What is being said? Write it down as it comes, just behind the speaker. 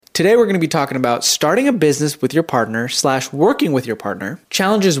Today we're going to be talking about starting a business with your partner / working with your partner,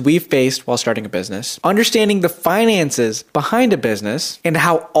 challenges we've faced while starting a business, understanding the finances behind a business, and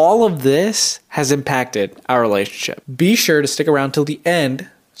how all of this has impacted our relationship. Be sure to stick around till the end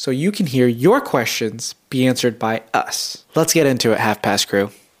so you can hear your questions be answered by us. Let's get into it, Half Past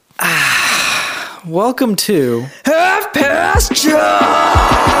Crew. Welcome to Half Past Cha!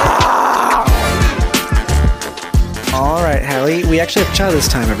 All right, Hallie. We actually have cha this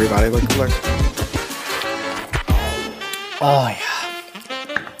time, everybody. Look. Oh,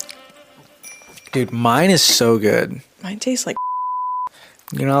 yeah. Dude, mine is so good. Mine tastes like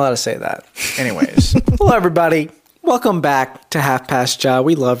You're not allowed to say that. Anyways. Hello, everybody. Welcome back to Half Past Cha.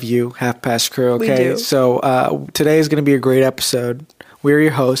 We love you, Half Past Crew, okay? We do. So today is going to be a great episode. We're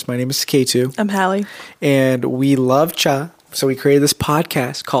your hosts. My name is K2. I'm Hallie. And we love cha. So we created this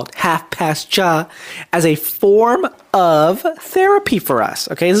podcast called Half Past Cha as a form of therapy for us.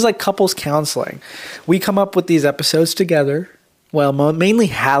 Okay, this is like couples counseling. We come up with these episodes together. Well, mainly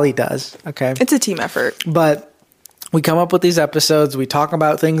Hallie does. Okay, It's a team effort. but we come up with these episodes. We talk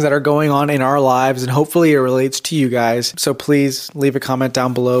about things that are going on in our lives, and hopefully it relates to you guys. So please leave a comment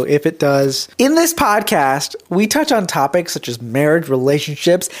down below if it does. In this podcast, we touch on topics such as marriage,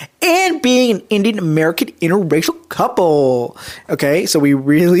 relationships, and being an Indian American interracial couple. Okay, so we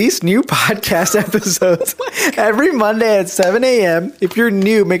release new podcast episodes every Monday at 7 a.m. If you're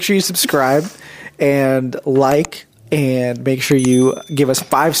new, make sure you subscribe and like, and make sure you give us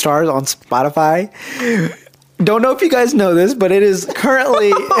 5 stars on Spotify. Don't know if you guys know this, but it is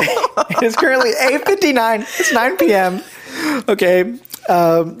currently 8:59. It's 9 p.m. Okay,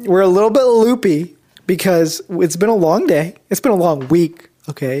 we're a little bit loopy because it's been a long day. It's been a long week.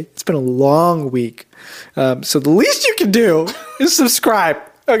 Okay, it's been a long week. So the least you can do is subscribe.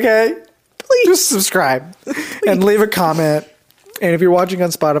 Okay, please just subscribe and leave a comment. And if you're watching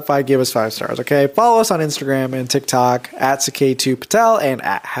on Spotify, give us 5 stars. Okay, follow us on Instagram and TikTok at Sakay2Patel and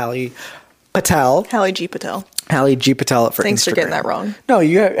at Hallie Patel. Hallie G. Patel. Hallie G. Patel for Thanks Instagram. for getting that wrong. No,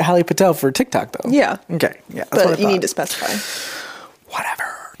 you got Hallie Patel for TikTok, though. Yeah. Okay. Yeah. But you need to specify. Whatever.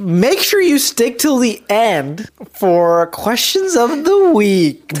 Make sure you stick till the end for questions of the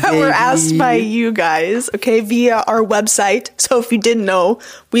week. That were asked by you guys, okay, via our website. So if you didn't know,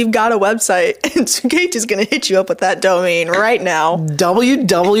 we've got a website, and Kate is going to hit you up with that domain right now.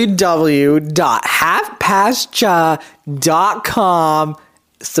 www.halfpastcha.com.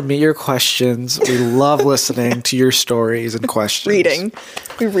 Submit your questions. We love listening to your stories and questions. Reading.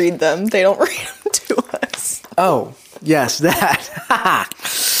 We read them. They don't read them to us. Oh, yes, that.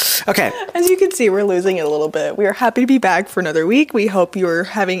 Okay. As you can see, we're losing it a little bit. We are happy to be back for another week. We hope you are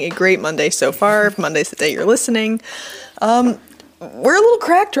having a great Monday so far. If Monday's the day you're listening. We're a little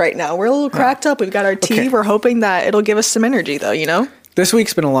cracked right now. We're a little cracked up. We've got our tea. Okay. We're hoping that it'll give us some energy, though, you know? This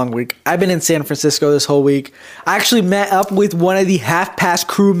week's been a long week. I've been in San Francisco this whole week. I actually met up with one of the Half Past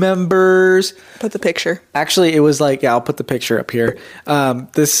crew members. Put the picture. Actually, it was like, yeah, I'll put the picture up here.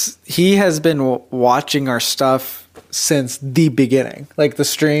 He has been watching our stuff since the beginning, like the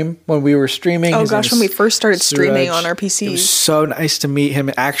stream when we were streaming. Oh gosh, when we first started streaming on our PCs. It was so nice to meet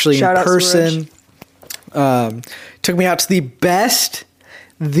him actually Shout in out person. Took me out to the best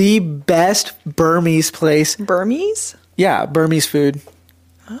Burmese place. Burmese? Yeah, Burmese food.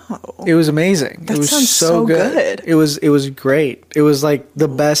 Oh. It was amazing. That it was sounds so so good. good. It was great. It was like the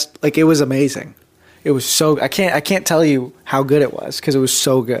best. Like it was amazing. It was so. I can't tell you how good it was because it was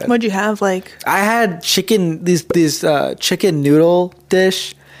so good. What'd you have? Like I had chicken. This chicken noodle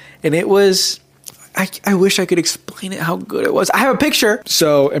dish, and it was. I wish I could explain it how good it was. I have a picture.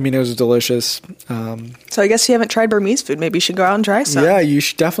 So I mean, it was delicious. So I guess you haven't tried Burmese food. Maybe you should go out and try some. Yeah, you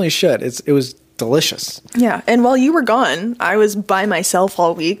definitely should. It was delicious. Yeah, and while you were gone, I was by myself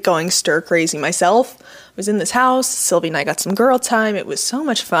all week, going stir crazy myself. I was in this house. Sylvie and I got some girl time. It was so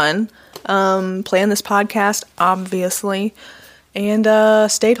much fun. Playing this podcast, obviously, and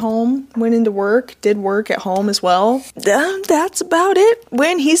stayed home. Went into work. Did work at home as well. That's about it.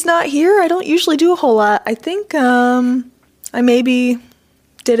 When he's not here, I don't usually do a whole lot. I think I maybe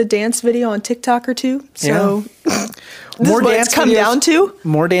did a dance video on TikTok or two. So. Yeah. More dance it's come videos, down to?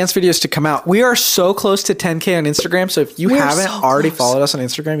 More dance videos to come out. We are so close to 10K on Instagram, so if you haven't already followed us on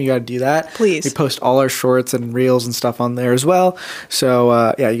Instagram, you got to do that. Please. We post all our shorts and reels and stuff on there as well.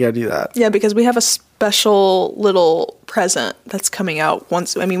 So, yeah, you got to do that. Yeah, because we have a special little present that's coming out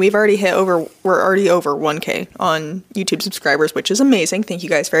once. I mean, we're already over 1K on YouTube subscribers, which is amazing. Thank you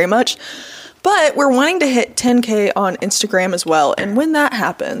guys very much. But we're wanting to hit 10K on Instagram as well. And when that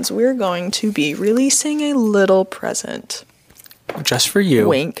happens, we're going to be releasing a little present. Just for you.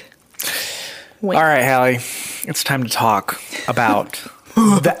 Wink. All right, Hallie. It's time to talk about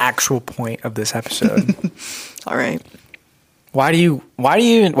the actual point of this episode. All right. Why are you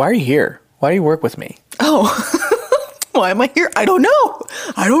here? Why do you work with me? Oh, why am I here? I don't know.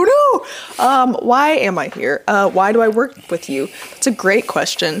 Why am I here? Why do I work with you? That's a great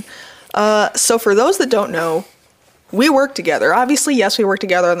question. So for those that don't know, we work together. Obviously, yes, we work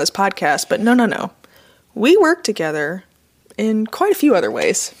together on this podcast, but no. We work together in quite a few other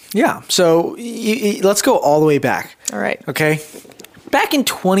ways. Yeah. So let's go all the way back. All right. Okay. Back in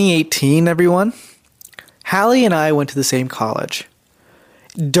 2018, everyone, Hallie and I went to the same college.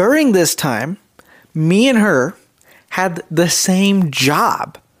 During this time, me and her had the same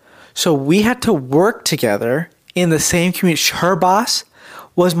job. So we had to work together in the same community. Her boss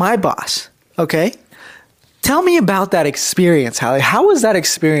was my boss. Okay? Tell me about that experience, Hallie. How was that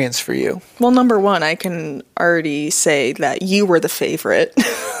experience for you? Well, number one, I can already say that you were the favorite.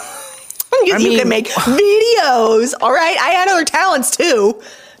 Because you can make videos. All right? I had other talents too.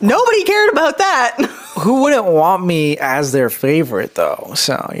 Nobody cared about that. Who wouldn't want me as their favorite, though?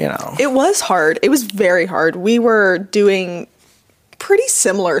 So, It was hard. It was very hard. We were doing pretty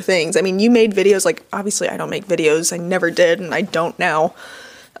similar things. I mean, you made videos. Like, obviously, I don't make videos. I never did, and I don't now.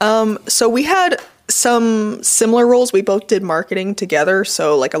 So we had some similar roles. We both did marketing together.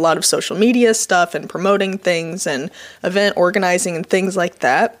 So, like, a lot of social media stuff and promoting things and event organizing and things like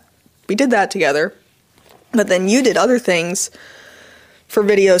that. We did that together. But then you did other things for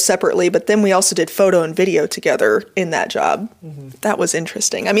video separately, but then we also did photo and video together in that job. Mm-hmm. That was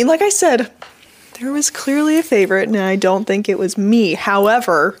interesting. I mean, like I said, there was clearly a favorite, and I don't think it was me.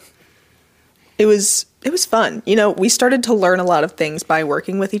 However, it was fun. We started to learn a lot of things by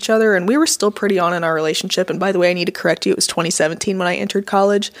working with each other, and we were still pretty on in our relationship. And by the way, I need to correct you. It was 2017 when I entered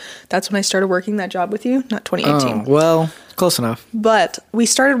college. That's when I started working that job with you, not 2018. Oh, well, close enough. But we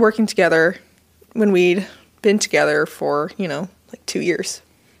started working together when we'd been together for, like 2 years.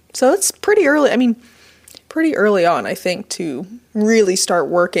 So it's pretty early. I mean, pretty early on, I think, to really start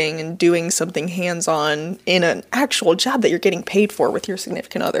working and doing something hands-on in an actual job that you're getting paid for with your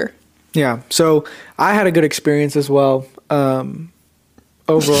significant other. Yeah. So I had a good experience as well. Overall.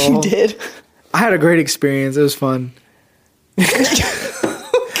 You did? I had a great experience. It was fun.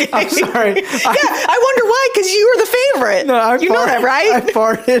 Okay. I'm sorry. I wonder why, because you were the favorite. No, you know that, right? I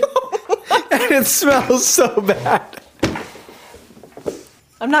farted. And it smells so bad.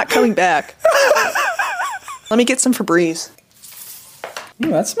 I'm not coming back. Let me get some Febreze. Ooh,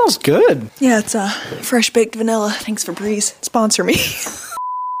 that smells good. Yeah, it's fresh baked vanilla. Thanks, Febreze. Sponsor me.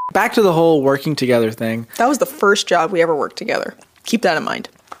 Back to the whole working together thing. That was the first job we ever worked together. Keep that in mind.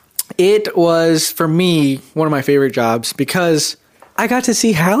 It was, for me, one of my favorite jobs because I got to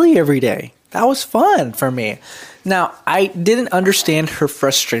see Hallie every day. That was fun for me. Now, I didn't understand her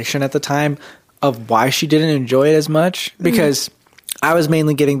frustration at the time of why she didn't enjoy it as much because I was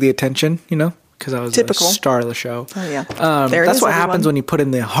mainly getting the attention, because I was the star of the show. Oh, yeah. That's what happens when you put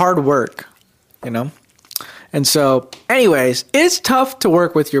in the hard work, And so, anyways, it's tough to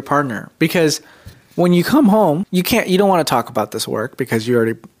work with your partner because when you come home, you don't want to talk about this work because you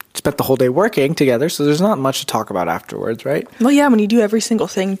already spent the whole day working together, so there's not much to talk about afterwards, right? Well, yeah, when you do every single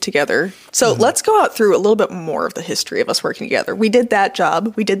thing together. So let's go out through a little bit more of the history of us working together. We did that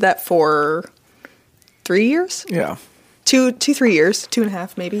job. We did that for 3 years? Yeah. 3 years,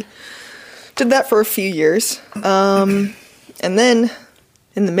 2.5 maybe. Did that for a few years. And then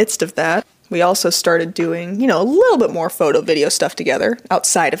in the midst of that, we also started doing, a little bit more photo video stuff together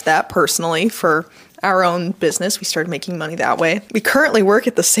outside of that personally for our own business. We started making money that way. We currently work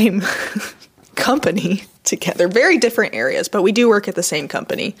at the same company together, very different areas, but we do work at the same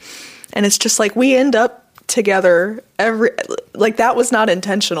company. And it's just like we end up together that was not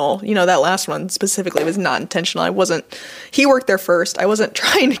intentional. That last one specifically was not intentional. He worked there first. I wasn't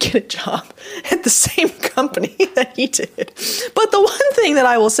trying to get a job at the same company that he did. But the one thing that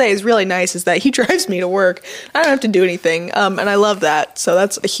I will say is really nice is that he drives me to work. I don't have to do anything. And I love that. So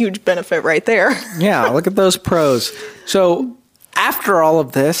that's a huge benefit right there. Yeah. Look at those pros. So after all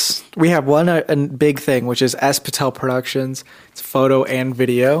of this, we have one big thing, which is S. Patel Productions. It's photo and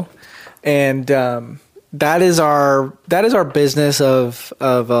video. And, that is our business of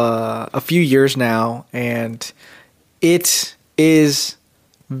a few years now, and it is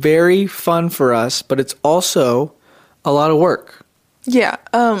very fun for us, but it's also a lot of work. Yeah,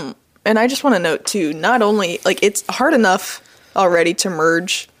 and I just want to note too, not only it's hard enough already to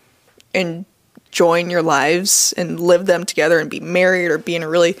merge and join your lives and live them together and be married or be in a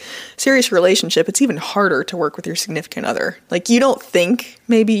really serious relationship. It's even harder to work with your significant other. You don't think,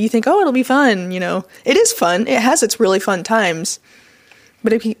 maybe you think, oh, it'll be fun, It is fun. It has its really fun times,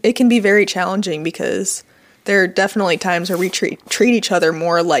 but it can be very challenging because there are definitely times where we treat each other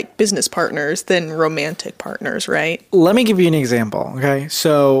more like business partners than romantic partners, right? Let me give you an example, okay?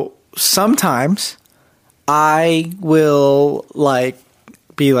 So sometimes I will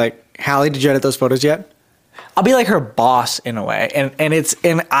be like, Hallie, did you edit those photos yet? I'll be like her boss in a way.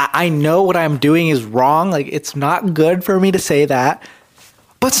 And I know what I'm doing is wrong. Like, it's not good for me to say that.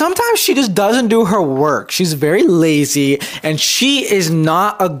 But sometimes she just doesn't do her work. She's very lazy and she is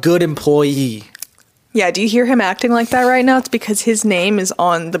not a good employee. Yeah, do you hear him acting like that right now? It's because his name is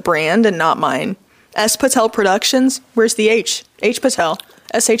on the brand and not mine. S. Patel Productions. Where's the H? H. Patel.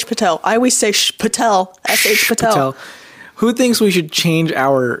 S.H. Patel. I always say Patel. S.H. Patel. Who thinks we should change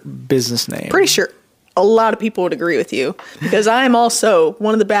our business name? Pretty sure a lot of people would agree with you because I am also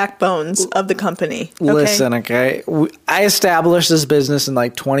one of the backbones of the company. Okay? Listen, okay? I established this business in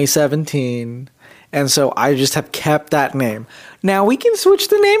 2017, and so I just have kept that name. Now, we can switch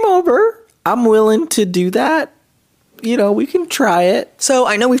the name over. I'm willing to do that. We can try it. So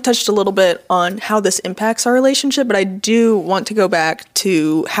I know we've touched a little bit on how this impacts our relationship, but I do want to go back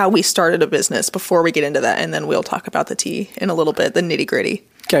to how we started a business before we get into that, and then we'll talk about the tea in a little bit, the nitty gritty.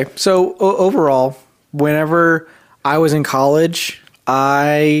 Okay, so overall, whenever I was in college,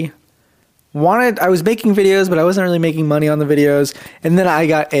 I was making videos, but I wasn't really making money on the videos. And then I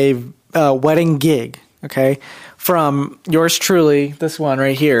got a wedding gig, okay, from yours truly, this one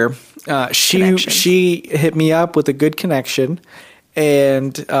right here. She hit me up with a good connection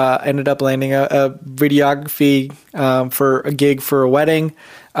and ended up landing a videography for a gig for a wedding.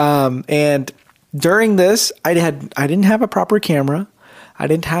 And during this, I didn't have a proper camera. I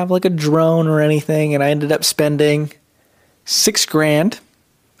didn't have like a drone or anything, and I ended up spending $6,000.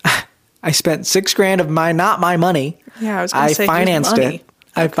 I spent $6,000 of not my money. Yeah, I was going to say financed it. Okay.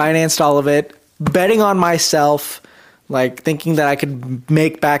 I financed all of it, betting on myself, like thinking that I could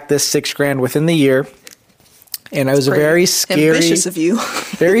make back this $6,000 within the year. And it was a very scary, ambitious of you.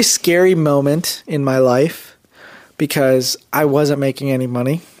 very scary moment in my life because I wasn't making any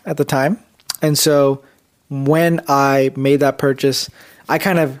money at the time. And so when I made that purchase, I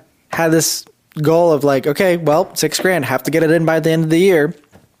kind of had this goal of like, okay, well, $6,000, have to get it in by the end of the year.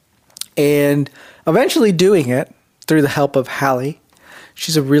 And eventually doing it through the help of Hallie.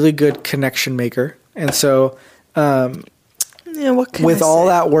 She's a really good connection maker. And so with all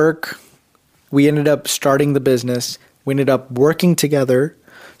that work, we ended up starting the business. We ended up working together.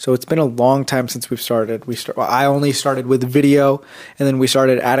 So it's been a long time since we've started. I only started with video, and then we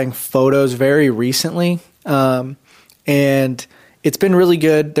started adding photos very recently. And it's been really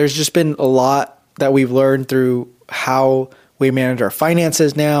good. There's just been a lot that we've learned through how we manage our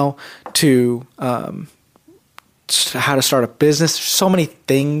finances now, to how to start a business. There's so many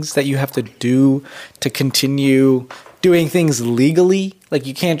things that you have to do to continue doing things legally. Like,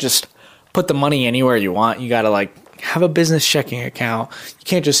 you can't just put the money anywhere you want. You got to have a business checking account. You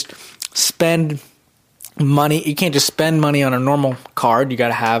can't just spend money. You can't just spend money on a normal card. You got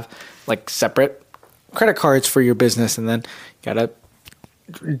to have separate credit cards for your business, and then you got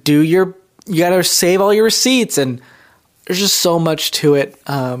to save all your receipts, and there's just so much to it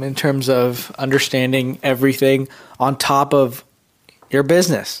in terms of understanding everything on top of your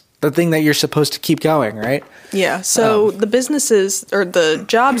business, the thing that you're supposed to keep going, right? Yeah. So the businesses or the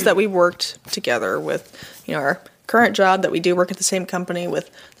jobs that we worked together with, our current job that we do work at the same company, with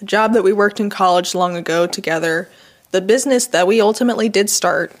the job that we worked in college long ago together, the business that we ultimately did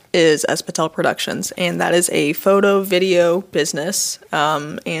start is S. Patel Productions, and that is a photo video business,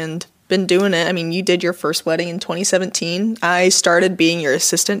 and been doing it. I mean, you did your first wedding in 2017. I started being your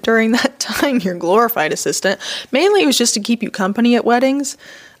assistant during that time, your glorified assistant. Mainly it was just to keep you company at weddings.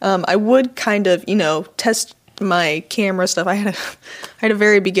 I would kind of, test my camera stuff. I had a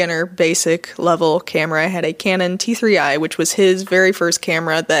very beginner, basic level camera. I had a Canon T3i, which was his very first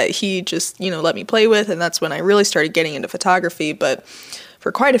camera that he just, let me play with, and that's when I really started getting into photography. But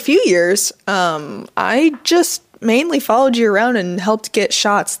for quite a few years, I just mainly followed you around and helped get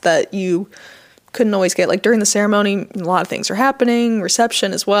shots that you couldn't always get. Like during the ceremony, a lot of things are happening,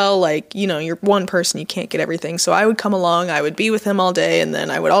 reception as well. You're one person, you can't get everything. So I would come along, I would be with him all day, and then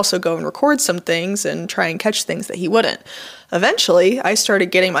I would also go and record some things and try and catch things that he wouldn't. Eventually, I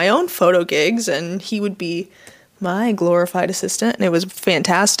started getting my own photo gigs, and he would be my glorified assistant, and it was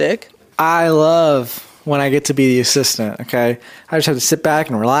fantastic. I love when I get to be the assistant, okay? I just have to sit back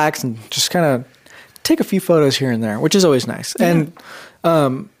and relax and just kind of take a few photos here and there, which is always nice. Yeah.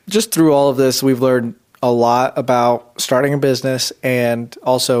 And just through all of this, we've learned a lot about starting a business and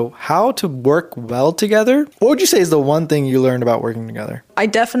also how to work well together. What would you say is the one thing you learned about working together?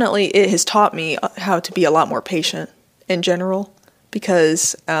 It has taught me how to be a lot more patient in general,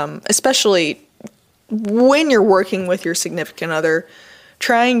 because especially when you're working with your significant other,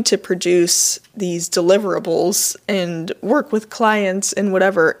 trying to produce these deliverables and work with clients and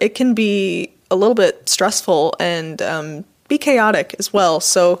whatever, it can be a little bit stressful and be chaotic as well.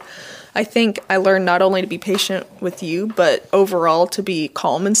 So I think I learned not only to be patient with you, but overall to be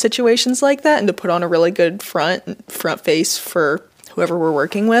calm in situations like that and to put on a really good front face for whoever we're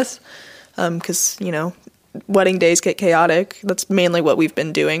working with. Because, wedding days get chaotic. That's mainly what we've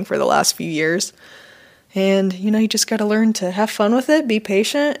been doing for the last few years. And, you just got to learn to have fun with it, be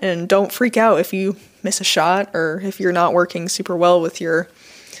patient, and don't freak out if you miss a shot or if you're not working super well with your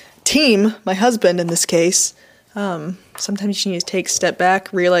team, my husband in this case. Sometimes you need to take a step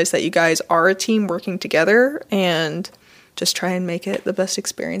back, realize that you guys are a team working together, and just try and make it the best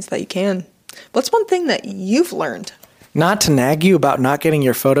experience that you can. What's one thing that you've learned? Not to nag you about not getting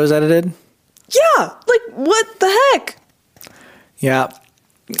your photos edited. Yeah, like what the heck? Yeah,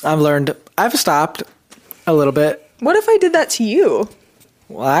 I've stopped a little bit. What if I did that to you?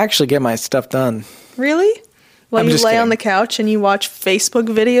 Well, I actually get my stuff done. Really? While you lay kidding. on the couch and you watch Facebook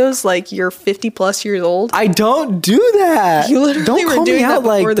videos like you're 50 plus years old? I don't do that. You literally don't were call doing me out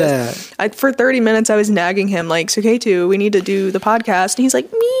that before like this. that. For 30 minutes, I was nagging him like, so K2, we need to do the podcast. And he's like,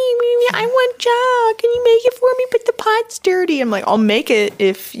 me, I want job. Can you make it for me? But the pot's dirty. I'm like, I'll make it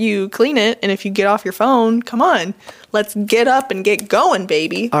if you clean it. And if you get off your phone, come on. Let's get up and get going,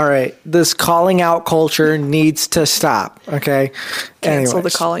 baby. All right. This calling out culture needs to stop. Okay. Cancel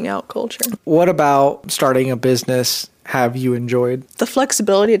the calling out culture. What about starting a business have you enjoyed? The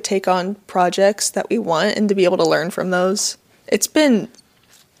flexibility to take on projects that we want and to be able to learn from those.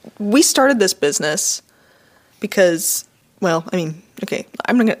 We started this business because,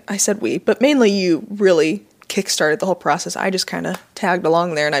 I said we, but mainly you really kickstarted the whole process. I just kind of tagged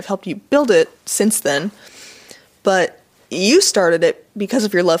along there and I've helped you build it since then. But you started it because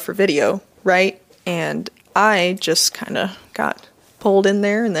of your love for video, right? And I just kind of got pulled in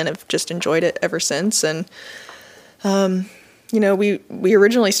there and then have just enjoyed it ever since. And, we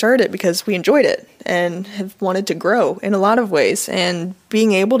originally started it because we enjoyed it and have wanted to grow in a lot of ways. And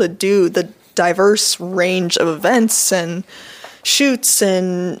being able to do the diverse range of events and shoots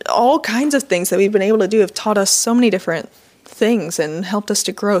and all kinds of things that we've been able to do have taught us so many different things and helped us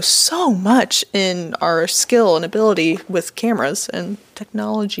to grow so much in our skill and ability with cameras and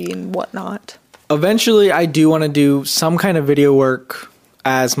technology and whatnot. Eventually, I do want to do some kind of video work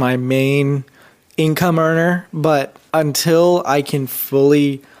as my main income earner, but until I can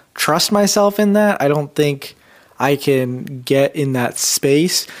fully trust myself in that, I don't think I can get in that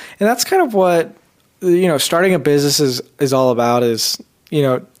space. And that's kind of what, starting a business is all about is,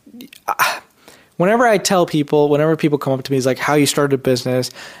 whenever people come up to me, it's like, how you started a business,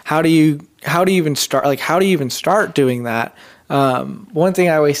 how do you even start? Like, how do you even start doing that? One thing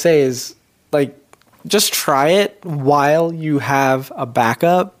I always say is like, just try it while you have a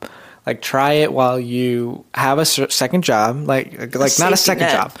backup. Like, try it while you have a second job, like not a second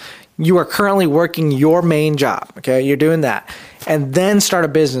job. You are currently working your main job. Okay. You're doing that, and then start a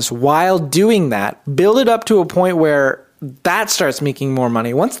business while doing that, build it up to a point where that starts making more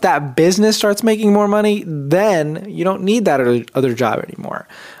money. Once that business starts making more money, then you don't need that other job anymore.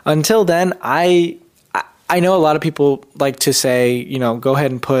 Until then, I know a lot of people like to say, go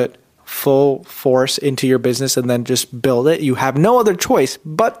ahead and put full force into your business and then just build it. You have no other choice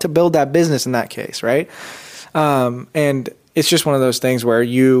but to build that business in that case, right? And it's just one of those things where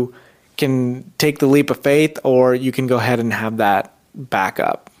you can take the leap of faith or you can go ahead and have that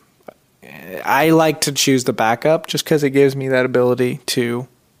backup. I like to choose the backup just because it gives me that ability to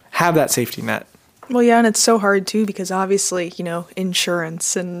have that safety net. Well, yeah, and it's so hard too because obviously,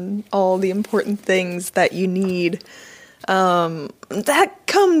 insurance and all the important things that you need, that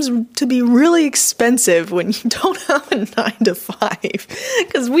comes to be really expensive when you don't have a 9-to-5.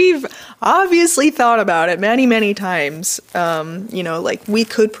 Because we've obviously thought about it many, many times. Like we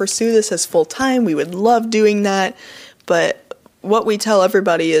could pursue this as full time. We would love doing that, but what we tell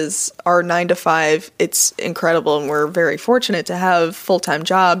everybody is our 9-to-5, it's incredible and we're very fortunate to have full-time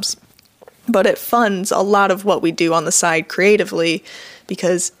jobs, but it funds a lot of what we do on the side creatively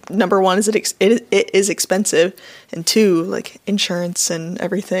because number one is it is expensive, and two, like insurance and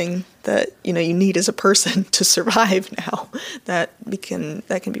everything that you need as a person to survive now, that can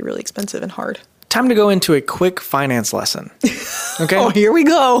be really expensive and hard. Time to go into a quick finance lesson. Okay? Oh, here we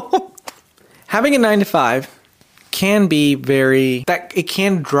go. Having a 9-to-5 can be it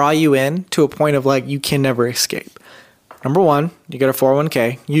can draw you in to a point of like you can never escape. Number one, you get a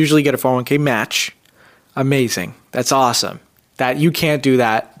 401k. Usually get a 401k match. Amazing. That's awesome. That you can't do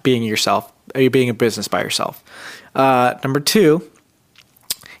that being yourself, or being a business by yourself. Number two,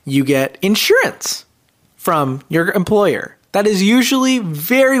 you get insurance. from your employer. That is usually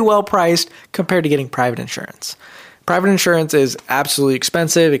very well priced compared to getting private insurance. Private insurance is absolutely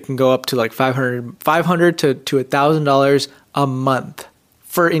expensive. It can go up to like $500 to $1,000 a month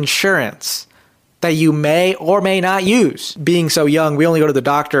for insurance that you may or may not use. Being so young, we only go to the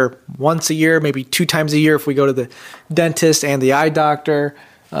doctor once a year, maybe 2 times a year if we go to the dentist and the eye doctor,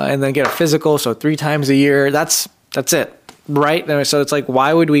 and then get a physical, so 3 times a year. That's it, right? So it's like,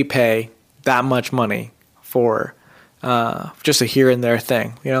 why would we pay that much money for just a here and there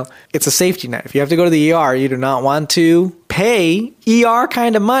thing? You know, it's a safety net. If you have to go to the ER, you do not want to pay ER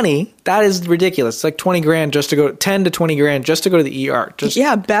kind of money. That is ridiculous. It's like 20 grand just to go, 10 to 20 grand just to go to the ER.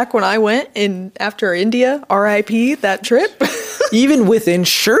 Yeah, back when I went in after India, RIP, that trip. Even with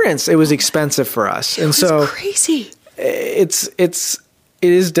insurance, it was expensive for us. And so crazy. It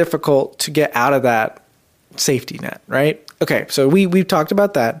is difficult to get out of that safety net, right? Okay, so we've talked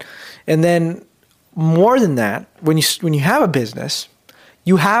about that. And then more than that, when you have a business,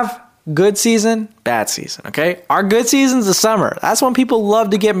 you have good season, bad season, okay? Our good season's the summer. That's when people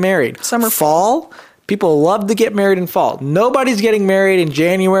love to get married. Summer. Fall, people love to get married in fall. Nobody's getting married in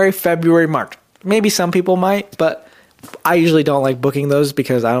January, February, March. Maybe some people might, but I usually don't like booking those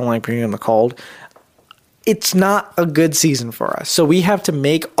because I don't like being in the cold. It's not a good season for us. So we have to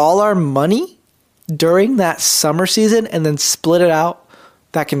make all our money during that summer season and then split it out.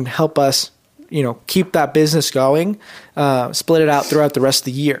 That can help us, you know, keep that business going, split it out throughout the rest of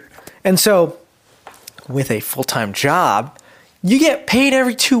the year. And so with a full-time job, you get paid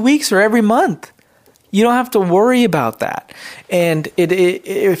every 2 weeks or every month. You don't have to worry about that. And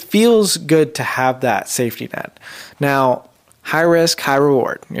it feels good to have that safety net. Now, high risk, high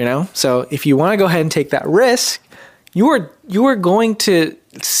reward, you know? So if you want to go ahead and take that risk, you are going to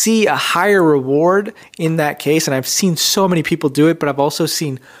see a higher reward in that case. And I've seen so many people do it, but I've also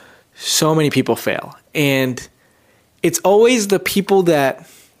seen so many people fail. And it's always the people that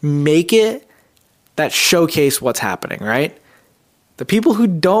make it that showcase what's happening, right? The people who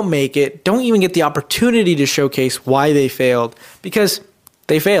don't make it don't even get the opportunity to showcase why they failed because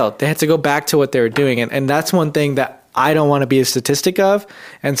they failed. They had to go back to what they were doing. And that's one thing that I don't want to be a statistic of.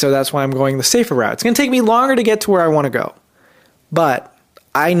 And so that's why I'm going the safer route. It's going to take me longer to get to where I want to go. But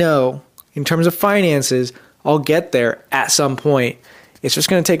I know in terms of finances, I'll get there at some point. It's just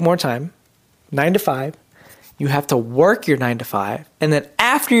going to take more time. 9 to 5. You have to work your 9 to 5. And then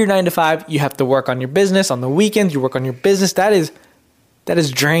after your 9 to 5, you have to work on your business. On the weekends, you work on your business. That is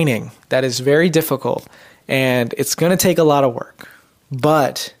draining. That is very difficult. And it's going to take a lot of work.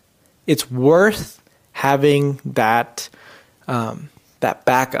 But it's worth having that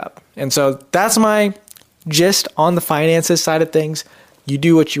backup. And so that's my gist on the finances side of things. You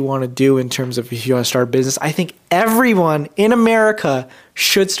do what you want to do in terms of if you want to start a business. I think everyone in America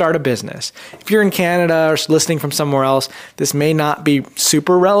should start a business. If you're in Canada or listening from somewhere else, this may not be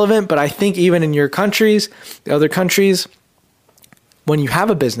super relevant, but I think even in your countries, the other countries, when you have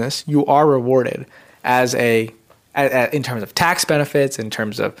a business, you are rewarded in terms of tax benefits, in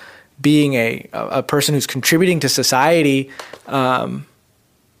terms of being a person who's contributing to society.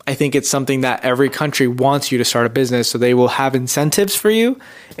 I think it's something that every country wants you to start a business, so they will have incentives for you.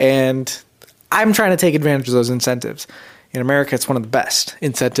 And I'm trying to take advantage of those incentives. In America, it's one of the best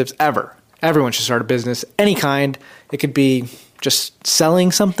incentives ever. Everyone should start a business, any kind. It could be just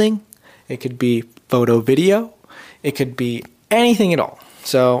selling something. It could be photo, video. It could be anything at all.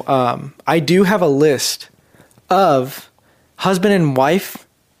 So I do have a list of husband and wife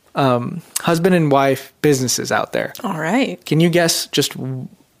businesses out there. All right. Can you guess just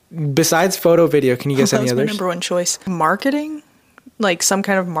besides photo, video, can you guess any others? That's my number one choice. Marketing? Like some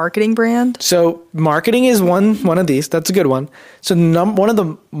kind of marketing brand? So marketing is one of these. That's a good one. So one of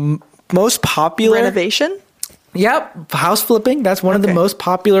the most popular... Renovation? Yep. House flipping. That's one of the most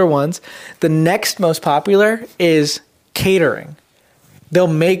popular ones. The next most popular is catering. They'll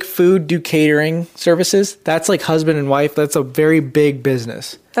make food, do catering services. That's like husband and wife. That's a very big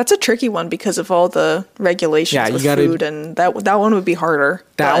business. That's a tricky one because of all the regulations with food, and that one would be harder.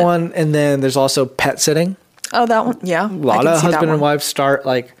 That one, and then there's also pet sitting. Oh, that one, yeah. A lot of husband and wife start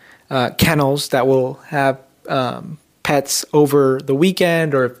like kennels that will have pets over the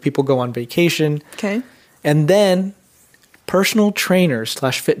weekend or if people go on vacation. Okay. And then personal trainers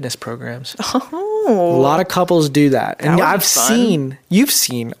 / fitness programs. Oh. A lot of couples do that. And you've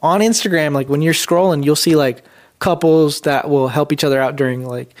seen on Instagram, like when you're scrolling, you'll see like couples that will help each other out during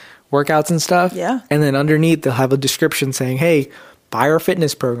like workouts and stuff. Yeah. And then underneath they'll have a description saying, hey, buy our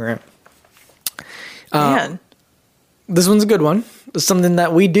fitness program. Man. This one's a good one. It's something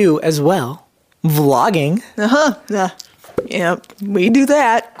that we do as well. Vlogging. Uh-huh. Yeah. Yep, we do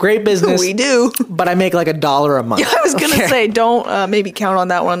that. Great business. We do. But I make like $1 a month. I was going to say, don't maybe count on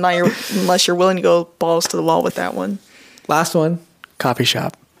that one unless you're willing to go balls to the wall with that one. Last one, coffee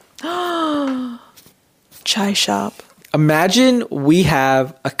shop. Chai shop. Imagine we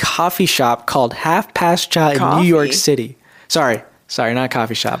have a coffee shop called Half Past Chai in New York City. Sorry, not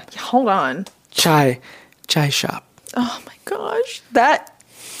coffee shop. Hold on. Chai shop. Oh my gosh.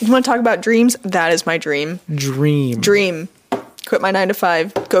 You want to talk about dreams? That is my dream. Dream. Quit my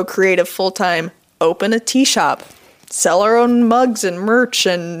 9-to-5. Go creative full-time. Open a tea shop. Sell our own mugs and merch.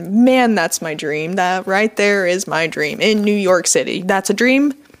 And man, that's my dream. That right there is my dream. In New York City. That's a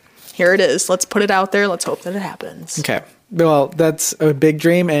dream. Here it is. Let's put it out there. Let's hope that it happens. Okay. Well, that's a big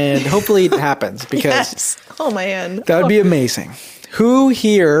dream, and hopefully it happens because yes. Oh man. That would be amazing. Who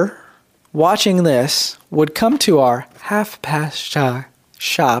here watching this would come to our Half Past Chai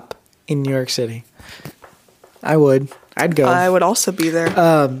shop in New York City? I would. I'd go. I would also be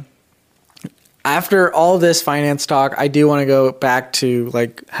there. After all this finance talk, I do want to go back to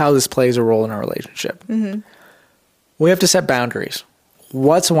like how this plays a role in our relationship. Mm-hmm. We have to set boundaries.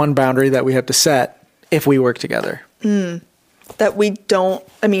 What's one boundary that we have to set if we work together? That we don't,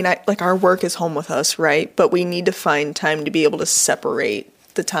 like our work is home with us, right? But we need to find time to be able to separate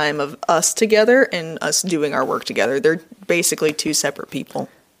the time of us together and us doing our work together. They're basically two separate people.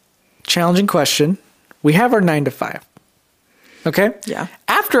 Challenging question. We have our 9-to-5. Okay? Yeah.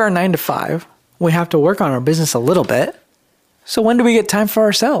 After our 9-to-5, we have to work on our business a little bit. So when do we get time for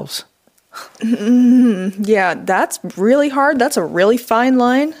ourselves? Yeah, that's really hard. That's a really fine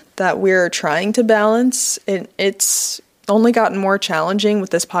line that we're trying to balance. It's only gotten more challenging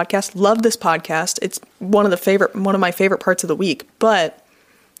with this podcast. Love this podcast. It's one of my favorite parts of the week. But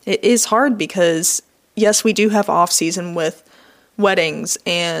it is hard because, yes, we do have off season with weddings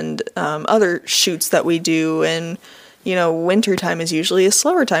and other shoots that we do. And, winter time is usually a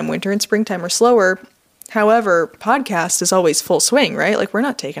slower time. Winter and springtime are slower. However, podcast is always full swing, right? Like, we're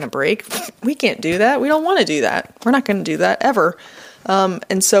not taking a break. We can't do that. We don't want to do that. We're not going to do that ever.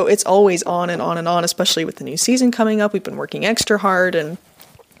 And so it's always on and on and on, especially with the new season coming up. We've been working extra hard and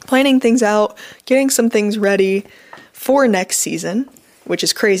planning things out, getting some things ready for next season, which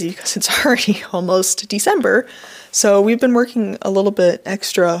is crazy because it's already almost December. So we've been working a little bit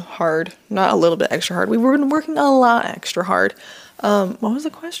extra hard. Not a little bit extra hard. We've been working a lot extra hard. What was the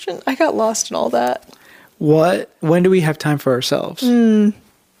question? I got lost in all that. When do we have time for ourselves? Usually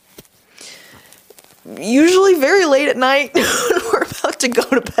very late at night when we're about to go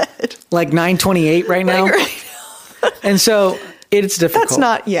to bed. Like 9:28 right now? Like right now. And so it's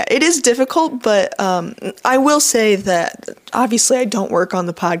difficult. It is difficult, but I will say that obviously I don't work on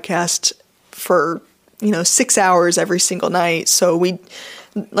the podcast for, 6 hours every single night. So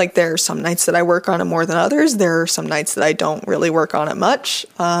there are some nights that I work on it more than others. There are some nights that I don't really work on it much.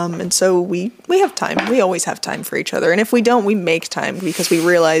 And so we have time. We always have time for each other. And if we don't, we make time because we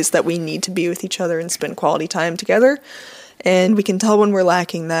realize that we need to be with each other and spend quality time together. And we can tell when we're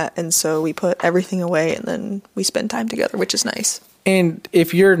lacking that. And so we put everything away and then we spend time together, which is nice. And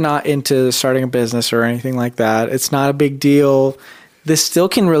if you're not into starting a business or anything like that, it's not a big deal. This still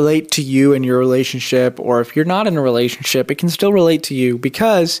can relate to you and your relationship, or if you're not in a relationship, it can still relate to you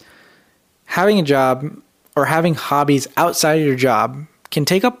because having a job or having hobbies outside of your job can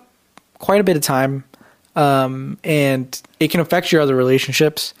take up quite a bit of time, and it can affect your other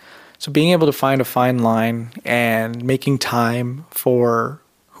relationships. So being able to find a fine line and making time for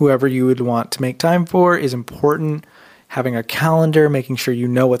whoever you would want to make time for is important. Having a calendar, making sure you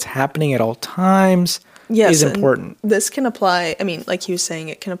know what's happening at all times. Yes, is important. This can apply, like he was saying,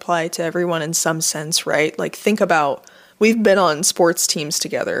 it can apply to everyone in some sense, right? Like, think about, we've been on sports teams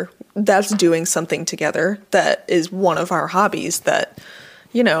together. That's doing something together. That is one of our hobbies that,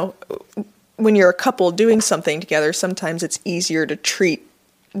 when you're a couple doing something together, sometimes it's easier to treat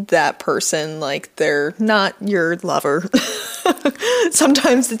that person like they're not your lover.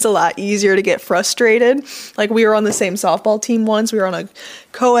 Sometimes it's a lot easier to get frustrated. Like, we were on the same softball team once. We were on a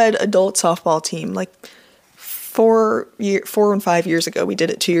co-ed adult softball team, like 4 and 5 years ago. We did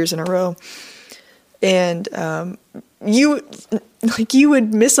it 2 years in a row. And you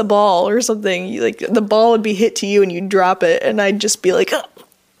would miss a ball or something. The ball would be hit to you and you'd drop it. And I'd just be like,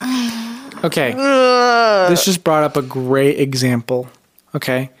 okay. This just brought up a great example.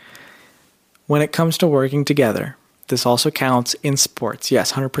 Okay. When it comes to working together, this also counts in sports.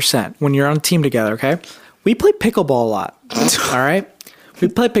 Yes, 100%. When you're on a team together, okay? We play pickleball a lot. All right? We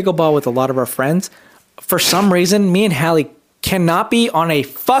play pickleball with a lot of our friends. For some reason, me and Hallie cannot be on a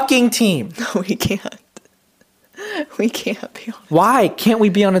fucking team. No, we can't. We can't be on. Why can't we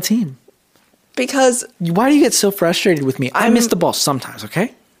be on a team? Because Why do you get so frustrated with me? I miss the ball sometimes,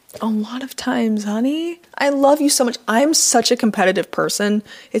 okay? a lot of times, honey, I love you so much. I'm such a competitive person.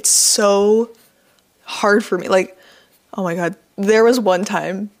 It's so hard for me. Like, oh my God. There was one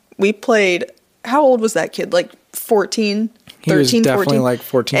time we played, how old was that kid? Like 14, 13, He was definitely 14? like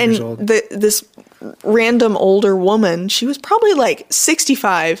 14 and years old. This random older woman, she was probably like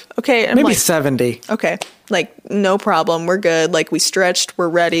 65. Okay. I'm Maybe like, 70. okay, like no problem. We're good. Like we stretched. We're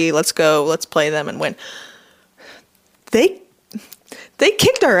ready. Let's go. Let's play them and win. They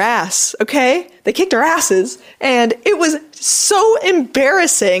kicked our ass. Okay, they kicked our asses, and it was so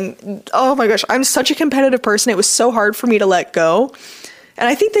embarrassing. Oh my gosh, I'm such a competitive person. It was so hard for me to let go, and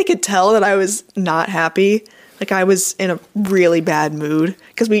I think they could tell that I was not happy. Like I was in a really bad mood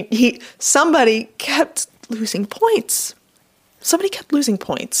because somebody kept losing points. Somebody kept losing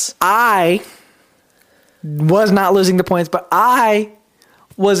points. I was not losing the points, but I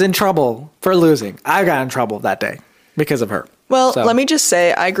was in trouble for losing. I got in trouble that day because of her. Well, So- let me just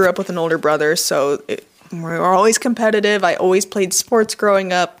say, I grew up with an older brother, so we were always competitive. I always played sports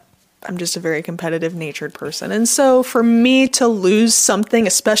growing up. I'm just a very competitive natured person. And so for me to lose something,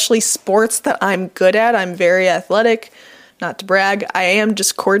 especially sports that I'm good at, I'm very athletic, not to brag. I am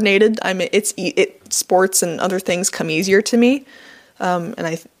just coordinated. Sports and other things come easier to me.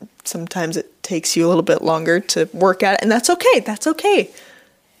 And sometimes it takes you a little bit longer to work at it, and that's okay. That's okay.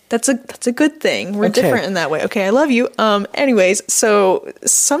 That's a good thing. We're Okay. different in that way. Okay, I love you. Anyways, so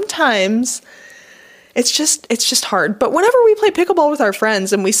sometimes it's just hard. But whenever we play pickleball with our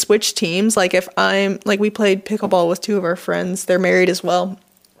friends and we switch teams, like we played pickleball with two of our friends. They're married as well.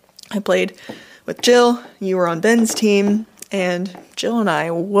 I played with Jill. You were on Ben's team, and Jill and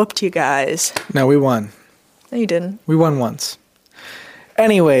I whooped you guys. No, we won. No, you didn't. We won once.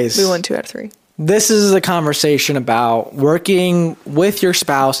 Anyways. We won 2 out of 3. This is a conversation about working with your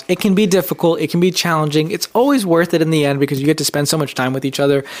spouse. It can be difficult. It can be challenging. It's always worth it in the end because you get to spend so much time with each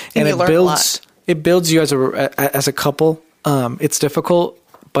other, and you it learn a builds. lot. It builds you as a couple. It's difficult,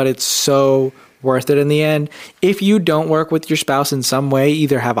 but it's so worth it in the end. If you don't work with your spouse in some way,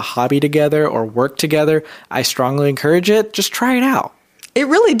 either have a hobby together or work together, I strongly encourage it. Just try it out. It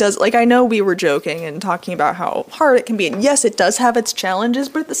really does. Like, I know we were joking and talking about how hard it can be. And yes, it does have its challenges,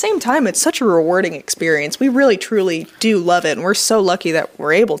 but at the same time, it's such a rewarding experience. We really, truly do love it. And we're so lucky that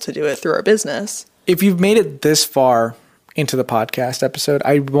we're able to do it through our business. If you've made it this far into the podcast episode,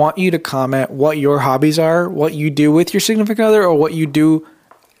 I want you to comment what your hobbies are, what you do with your significant other, or what you do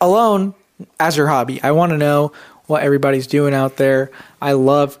alone as your hobby. I want to know what everybody's doing out there. I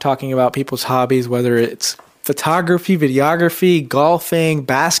love talking about people's hobbies, whether it's photography, videography, golfing,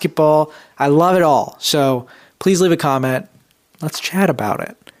 basketball. I love it all. So please leave a comment. Let's chat about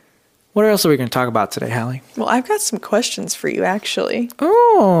it. What else are we going to talk about today, Hallie? Well, I've got some questions for you, actually.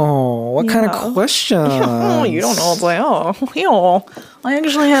 Oh, what kind of Yeah. questions? Oh, you don't know. It's like, oh, yeah. I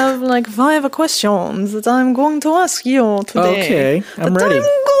actually have like 5 questions that I'm going to ask you today. Okay, I'm That ready. I'm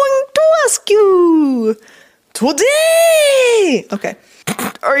going to ask you today. Okay.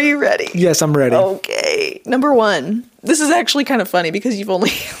 Are you ready? Yes, I'm ready. Okay. Number 1. This is actually kind of funny because you've only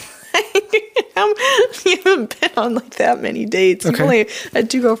you haven't been on like that many dates. You've Okay. only had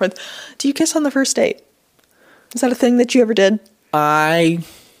 2 girlfriends. Do you kiss on the first date? Is that a thing that you ever did? I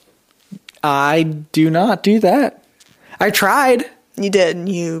do not do that. I tried. You did, and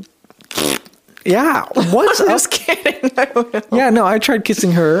you. Yeah. What's I'm up? just kidding. I don't know. Yeah, no, I tried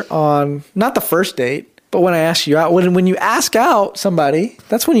kissing her on not the first date, but when I asked you out, when you ask out somebody,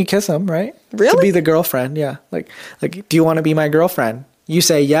 that's when you kiss them, right? To Really? be the girlfriend, yeah. Like, do you want to be my girlfriend? You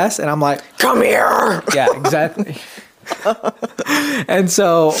say yes, and I'm like, Come here. yeah, exactly. And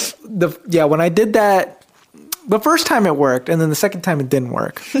so when I did that, the first time it worked, and then the second time it didn't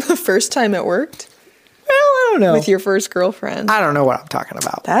work. The first time it worked Well, I don't know. with your first girlfriend. I don't know what I'm talking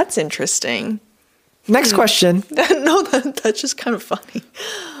about. That's interesting. Next question. No, that's just kind of funny.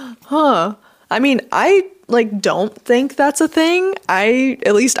 Huh. I mean, I don't think that's a thing.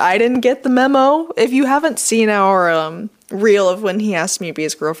 At least I didn't get the memo. If you haven't seen our reel of when he asked me to be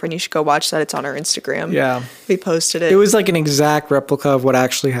his girlfriend, you should go watch that. It's on our Instagram. Yeah. We posted it. It was like an exact replica of what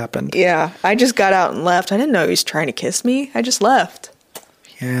actually happened. Yeah. I just got out and left. I didn't know he was trying to kiss me. I just left.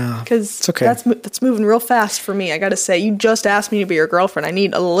 Yeah. Because It's okay. that's moving real fast for me. I got to say, you just asked me to be your girlfriend. I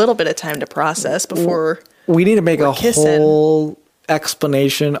need a little bit of time to process before. We need to make a kissing. whole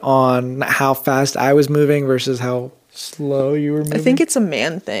explanation on how fast I was moving versus how slow you were moving. I think it's a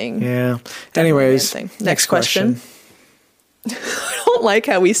man thing. Yeah. Anyways, Man thing. Next question. I don't like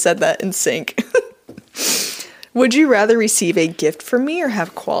how we said that in sync. Would you rather receive a gift from me or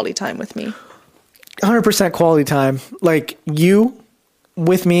have quality time with me? 100% quality time. Like you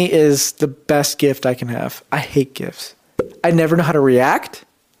with me is the best gift I can have. I hate gifts. I never know how to react.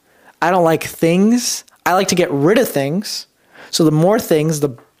 I don't like things. I like to get rid of things. So the more things, I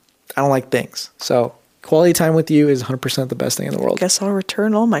don't like things. So quality time with you is 100% the best thing in the world. Guess I'll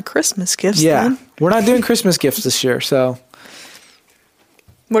return all my Christmas gifts then. We're not doing Christmas gifts this year, so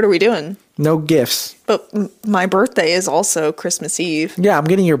What are we doing? no gifts. But my birthday is also Christmas Eve. Yeah, I'm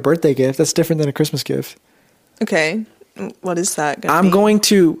getting your birthday gift. That's different than a Christmas gift. Okay. What is that gonna I'm be? going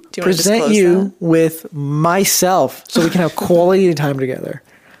to Do you wanna present disclose you that? with myself so we can have quality time together.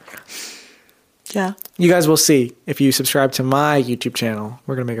 Yeah. You guys will see if you subscribe to my YouTube channel.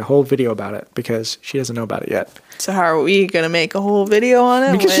 We're going to make a whole video about it because she doesn't know about it yet. So how are we going to make a whole video on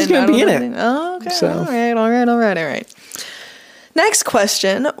it? Because she's when gonna I be don't in know it. Oh, okay. So- All right. Next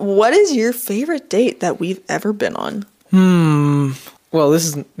question. What is your favorite date that we've ever been on? Well, this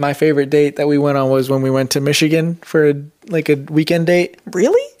is my favorite date that we went on was when we went to Michigan for a weekend date.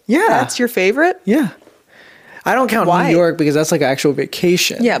 Really? Yeah. That's your favorite? Yeah. I don't count Why? New York because that's like an actual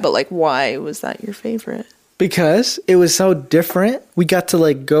vacation. Yeah, but like why was that your favorite? Because it was so different. We got to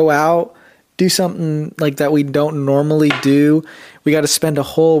like go out, do something like that we don't normally do. We got to spend a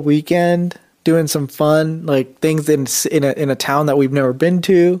whole weekend doing some fun, like things in a town that we've never been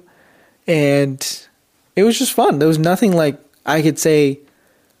to. And it was just fun. There was nothing like I could say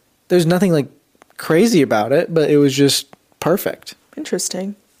there's nothing like crazy about it, but it was just perfect.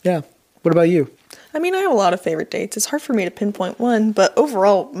 Interesting. Yeah. What about you? I mean, I have a lot of favorite dates. It's hard for me to pinpoint one, but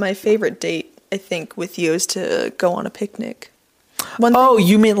overall, my favorite date, I think, with you is to go on a picnic. Oh,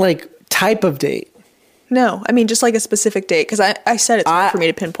 you meant like type of date. No, I mean just like a specific date, because I said it's hard for me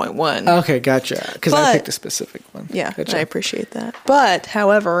to pinpoint one. Okay, gotcha. Because I But- picked a specific one. Yeah, Gotcha. I appreciate that. But,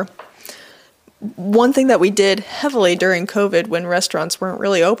 however, one thing that we did heavily during COVID when restaurants weren't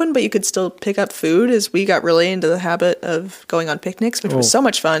really open, but you could still pick up food, is we got really into the habit of going on picnics, which was so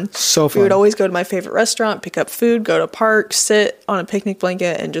much fun. So We would fun. always go to my favorite restaurant, pick up food, go to a park, sit on a picnic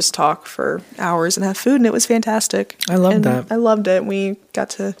blanket, and just talk for hours and have food, and it was fantastic. I loved And that. I loved it. We got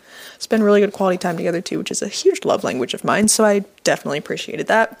to spend really good quality time together too, which is a huge love language of mine, so I definitely appreciated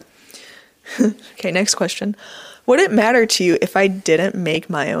that. Okay, next question. Would it matter to you if I didn't make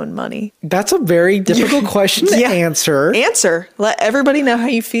my own money? That's a very difficult question to Yeah. answer. Answer. Let everybody know how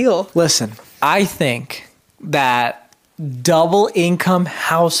you feel. Listen, I think that double income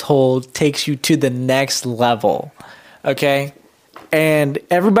household takes you to the next level. Okay? And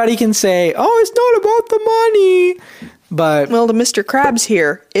everybody can say, oh, it's not about the money. But Well, to Mr. Krabs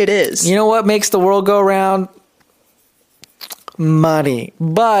here, it is. you know what makes the world go round? Money.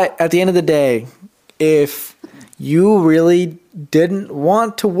 But at the end of the day, if you really didn't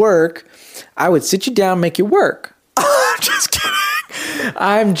want to work, I would sit you down, make you work. Just kidding.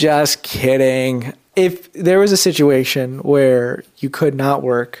 I'm just kidding. If there was a situation where you could not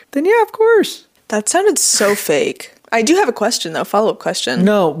work, then yeah, of course. That sounded so fake. I do have a question, though, follow-up question.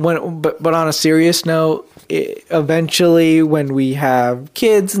 No, but on a serious note, eventually when we have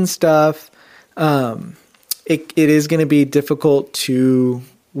kids and stuff, it is going to be difficult to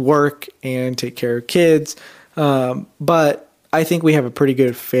work and take care of kids. But I think we have a pretty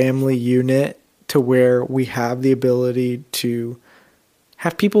good family unit to where we have the ability to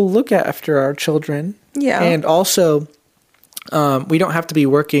have people look after our children. Yeah. And also, we don't have to be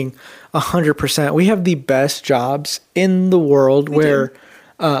working 100%. We have the best jobs in the world where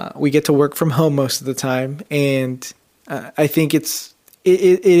we get to work from home most of the time. And I think it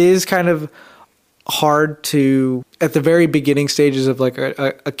is kind of hard to, at the very beginning stages of like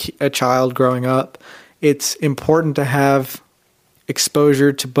a child growing up, it's important to have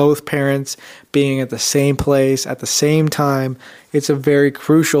exposure to both parents being at the same place at the same time. It's a very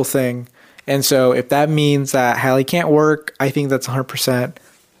crucial thing. And so if that means that Hallie can't work, I think that's 100%.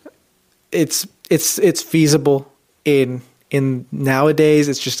 It's feasible in nowadays.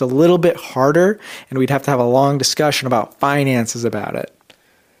 It's just a little bit harder, and we'd have to have a long discussion about finances about it,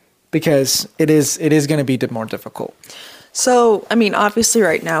 because it is going to be more difficult. So, I mean, obviously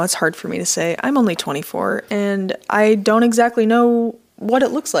right now it's hard for me to say. I'm only 24, and I don't exactly know what it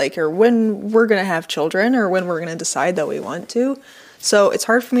looks like or when we're going to have children or when we're going to decide that we want to. So it's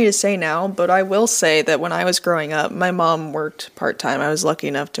hard for me to say now, but I will say that when I was growing up, my mom worked part-time. I was lucky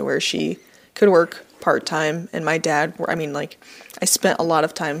enough to where she could work part-time, and my dad, I spent a lot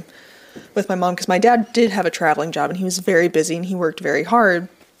of time with my mom because my dad did have a traveling job and he was very busy and he worked very hard.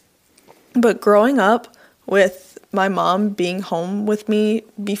 But growing up with my mom being home with me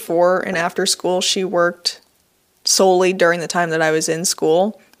before and after school, she worked solely during the time that I was in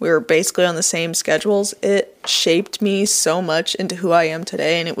school. We were basically on the same schedules. It shaped me so much into who I am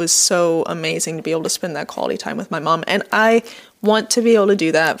today, and it was so amazing to be able to spend that quality time with my mom. And I want to be able to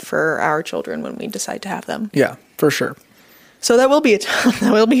do that for our children when we decide to have them. Yeah, for sure. So that will be a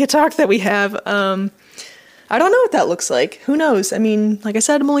talk that we have. I don't know what that looks like. Who knows? I mean, like I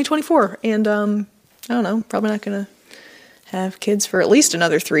said, I'm only 24, and I don't know. Probably not gonna have kids for at least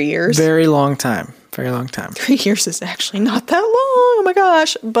another 3 years. Very long time. 3 years is actually not that long. Oh my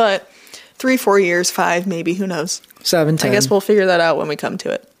gosh! But 3, 4 years, 5 maybe. Who knows? 7, 10. I guess we'll figure that out when we come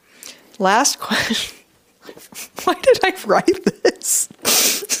to it. Last question. Why did I write this?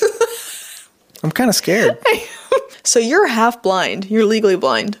 I'm kind of scared. So you're half blind. You're legally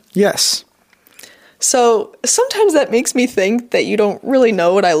blind. Yes. So sometimes that makes me think that you don't really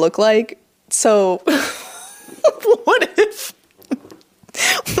know what I look like. So what if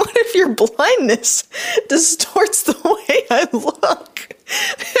your blindness distorts the way I look?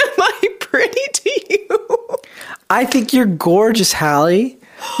 Am I pretty to you? I think you're gorgeous, Hallie.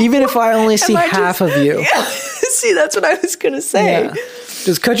 Even if I only see half of you. Yeah. See, that's what I was going to say. Yeah.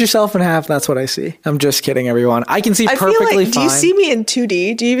 Just cut yourself in half. That's what I see. I'm just kidding, everyone. I can see perfectly fine. Do you see me in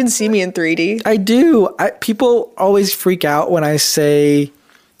 2D? Do you even see me in 3D? I do. People always freak out when I say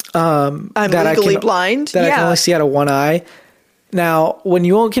I'm legally blind. That I can only see out of one eye. Now, when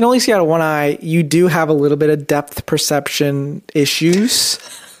you can only see out of one eye, you do have a little bit of depth perception issues.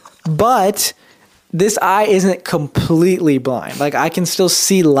 But this eye isn't completely blind. Like, I can still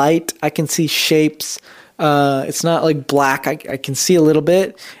see light. I can see shapes. It's not like black. I can see a little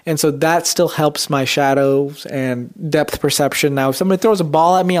bit. And so that still helps my shadows and depth perception. Now, if somebody throws a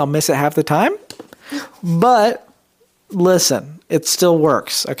ball at me, I'll miss it half the time. But listen, it still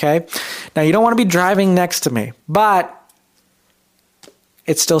works, okay? Now, you don't want to be driving next to me, but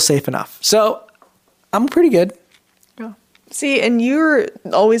it's still safe enough. So I'm pretty good. Yeah. See, and you're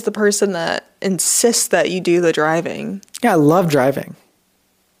always the person that insists that you do the driving. Yeah, I love driving.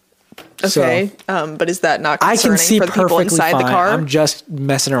 Okay, so, but is that not concerning I can see for the people inside fine. the car? I'm just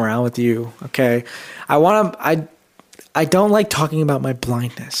messing around with you, okay? I don't like talking about my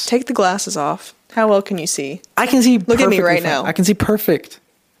blindness. Take the glasses off. How well can you see? I can see Look at me right now. I can see perfect.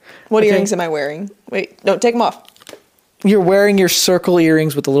 What earrings am I wearing? Wait, no, take them off. You're wearing your circle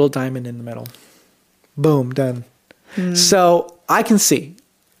earrings with a little diamond in the middle. Boom, done. So I can see.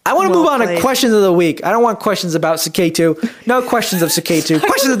 I want to move on to questions of the week. I don't want questions about Sakatu. No questions of Sakatu.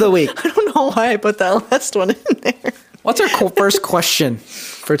 Questions of the week. I don't know why I put that last one in there. What's our first question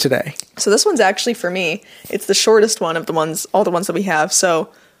for today? So this one's actually for me. It's the shortest one of all the ones that we have. So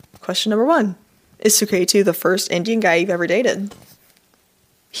question number 1. Is Sakatu the first Indian guy you've ever dated?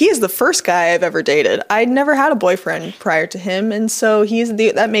 He is the first guy I've ever dated. I'd never had a boyfriend prior to him, and so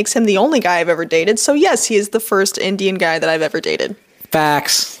that makes him the only guy I've ever dated. So yes, he is the first Indian guy that I've ever dated.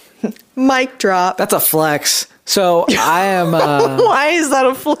 Facts. Mic drop. That's a flex. So I am... Why is that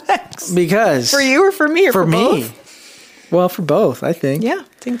a flex? Because... For you or for me or for me. Both? Well, for both, I think. Yeah, I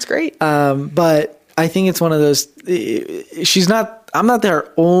think it's great. But I think it's one of those... I'm not their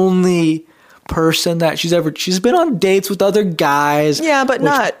only person that she's been on dates with other guys. Yeah, but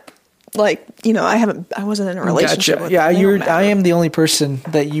not... Like, I wasn't in a relationship with. Yeah, I am the only person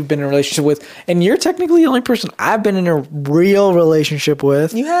that you've been in a relationship with, and you're technically the only person I've been in a real relationship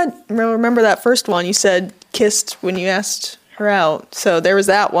with. Remember that first one you said kissed when you asked her out. So there was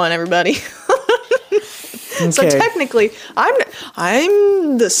that one, everybody. Okay. So technically,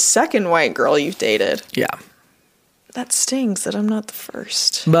 I'm the second white girl you've dated. Yeah. That stings that I'm not the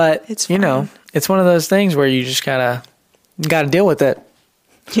first. But it's fine. It's one of those things where you just gotta deal with it.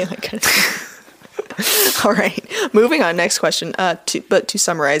 Yeah, I kind of. All right, moving on. Next question. To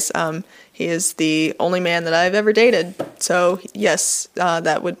summarize, he is the only man that I've ever dated. So yes,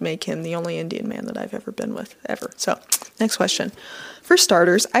 that would make him the only Indian man that I've ever been with ever. So next question. For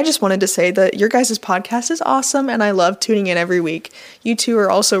starters, I just wanted to say that your guys' podcast is awesome, and I love tuning in every week. You two are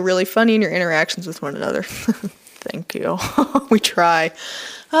also really funny in your interactions with one another. Thank you. We try.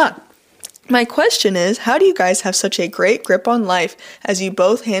 My question is, how do you guys have such a great grip on life as you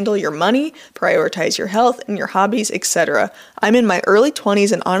both handle your money, prioritize your health, and your hobbies, etc.? I'm in my early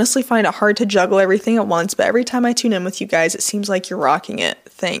 20s and honestly find it hard to juggle everything at once, but every time I tune in with you guys, it seems like you're rocking it.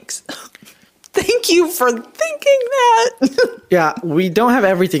 Thanks. Thank you for thinking that. Yeah, we don't have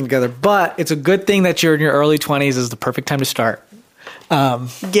everything together, but it's a good thing that you're in your early 20s is the perfect time to start.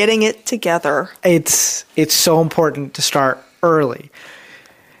 Getting it together. It's so important to start early.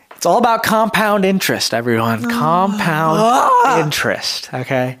 It's all about compound interest, everyone. Compound interest,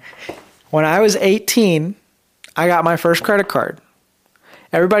 okay? When I was 18, I got my first credit card.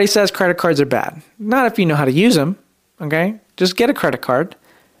 Everybody says credit cards are bad. Not if you know how to use them, okay? Just get a credit card,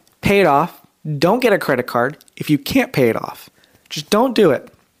 pay it off. Don't get a credit card if you can't pay it off. Just don't do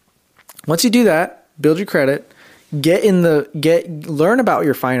it. Once you do that, build your credit, learn about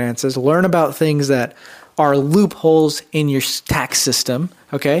your finances, learn about things that are loopholes in your tax system.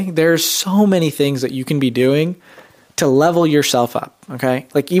 Okay. There's so many things that you can be doing to level yourself up. Okay.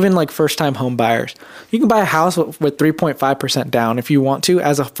 Like even like first time home buyers, you can buy a house with 3.5% down if you want to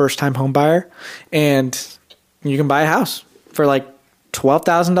as a first time home buyer. And you can buy a house for like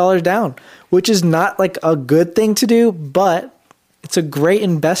 $12,000 down, which is not like a good thing to do, but it's a great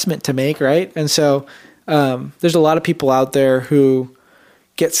investment to make. Right. And so, there's a lot of people out there who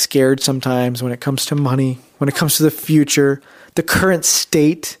get scared sometimes when it comes to money, when it comes to the future, the current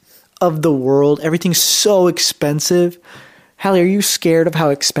state of the world. Everything's so expensive. Hallie, are you scared of how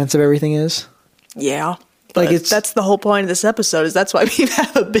expensive everything is? Yeah. Like that's the whole point of this episode, is that's why we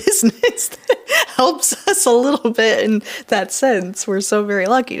have a business that helps us a little bit in that sense. We're so very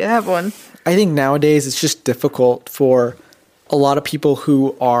lucky to have one. I think nowadays it's just difficult for a lot of people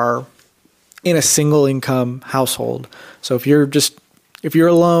who are in a single income household. So if you're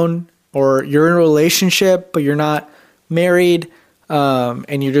alone or you're in a relationship, but you're not married,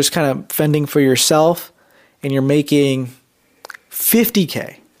 and you're just kind of fending for yourself and you're making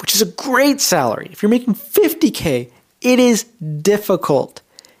 $50K, which is a great salary. If you're making $50K, it is difficult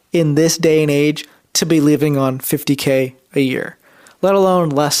in this day and age to be living on $50K a year, let alone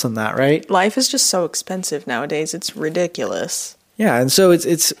less than that, right? Life is just so expensive nowadays. It's ridiculous. Yeah, and so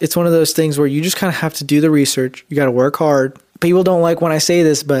it's one of those things where you just kind of have to do the research. You got to work hard. People don't like when I say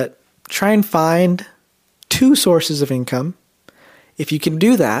this, but try and find 2 sources of income. If you can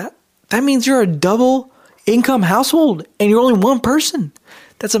do that, that means you're a double income household and you're only one person.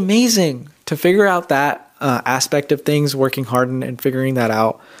 That's amazing. To figure out that aspect of things, working hard and figuring that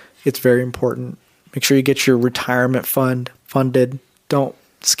out, it's very important. Make sure you get your retirement fund funded. Don't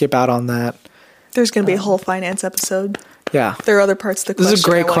skip out on that. There's going to be a whole finance episode. Yeah. There are other parts of the question. This is a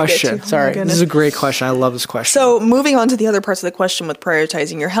great question. Sorry. This is a great question. I love this question. So moving on to the other parts of the question with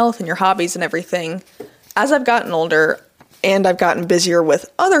prioritizing your health and your hobbies and everything. As I've gotten older and I've gotten busier with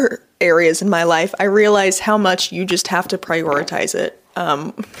other areas in my life, I realize how much you just have to prioritize it.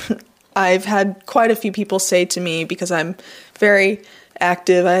 I've had quite a few people say to me, because I'm very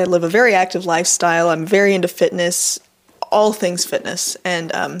active, I live a very active lifestyle, I'm very into fitness, all things fitness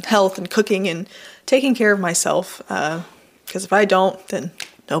and health and cooking and taking care of myself. Because if I don't, then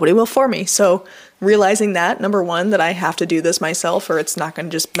nobody will for me. So realizing that, number one, that I have to do this myself or it's not going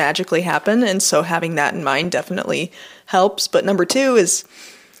to just magically happen. And so having that in mind definitely helps. But number two is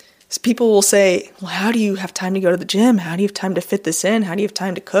people will say, well, how do you have time to go to the gym? How do you have time to fit this in? How do you have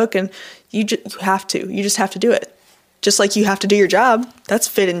time to cook? And you have to. You just have to do it. Just like you have to do your job. That's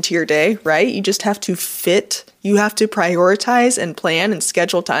fit into your day, right? You just have to fit. You have to prioritize and plan and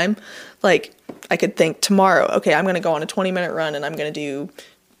schedule time. Like, I could think tomorrow, okay, I'm going to go on a 20-minute run and I'm going to do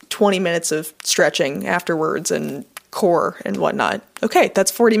 20 minutes of stretching afterwards and core and whatnot. Okay,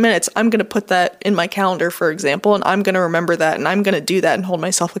 that's 40 minutes. I'm going to put that in my calendar, for example, and I'm going to remember that and I'm going to do that and hold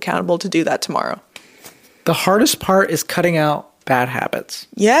myself accountable to do that tomorrow. The hardest part is cutting out bad habits.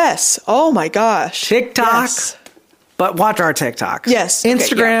 Yes. Oh my gosh. TikTok. Yes. But watch our TikToks. Yes.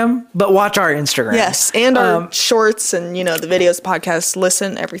 Instagram, okay, yeah. But watch our Instagram. Yes. And our shorts and, the videos, podcasts,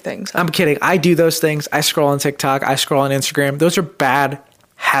 listen, everything. So. I'm kidding. I do those things. I scroll on TikTok. I scroll on Instagram. Those are bad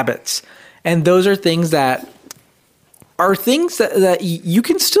habits. And those are things that you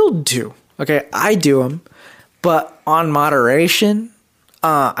can still do. Okay. I do them, but on moderation.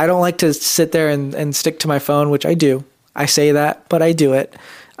 I don't like to sit there and stick to my phone, which I do. I say that, but I do it.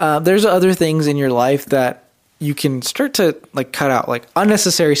 There's other things in your life that you can start to cut out, like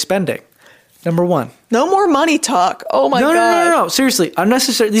unnecessary spending. Number one. No more money talk. Oh my God. No. Seriously.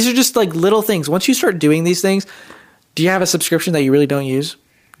 Unnecessary. These are just little things. Once you start doing these things, do you have a subscription that you really don't use?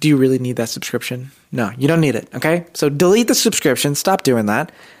 Do you really need that subscription? No, you don't need it. Okay. So delete the subscription. Stop doing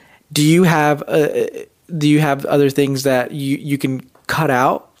that. Do you have other things that you can cut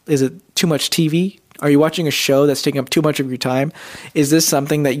out? Is it too much TV? Are you watching a show that's taking up too much of your time? Is this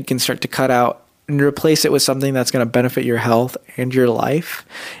something that you can start to cut out and replace it with something that's going to benefit your health and your life?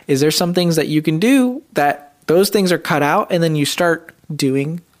 Is there some things that you can do that those things are cut out and then you start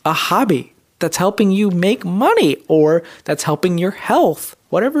doing a hobby that's helping you make money or that's helping your health,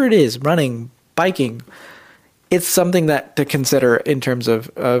 whatever it is, running, biking. It's something that to consider in terms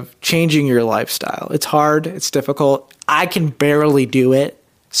of changing your lifestyle. It's hard. It's difficult. I can barely do it.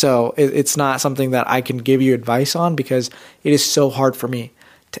 So it's not something that I can give you advice on because it is so hard for me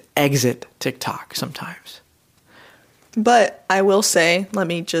to exit TikTok sometimes. But I will say, let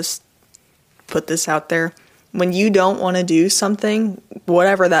me just put this out there. When you don't want to do something,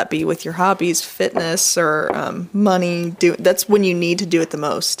 whatever that be with your hobbies, fitness or money, that's when you need to do it the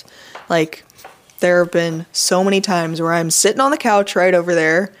most. Like There have been so many times where I'm sitting on the couch right over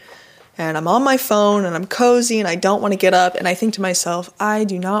there and I'm on my phone and I'm cozy and I don't want to get up. And I think to myself, I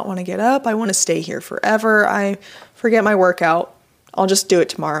do not want to get up. I want to stay here forever. I forget my workout. I'll just do it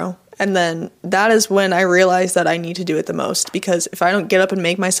tomorrow. And then that is when I realize that I need to do it the most, because if I don't get up and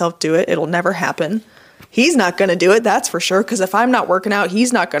make myself do it, it'll never happen. He's not going to do it, that's for sure, because if I'm not working out,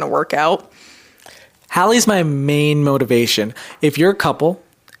 he's not going to work out. Hallie's my main motivation. If you're a couple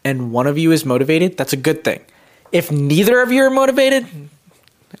and one of you is motivated, that's a good thing. If neither of you are motivated,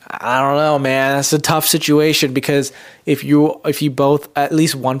 I don't know, man. That's a tough situation, because if you both, at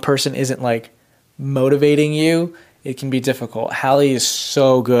least one person isn't like motivating you, it can be difficult. Hallie is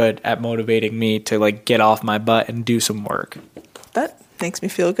so good at motivating me to like get off my butt and do some work. That makes me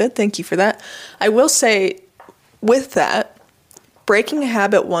feel good. Thank you for that. I will say with that, breaking a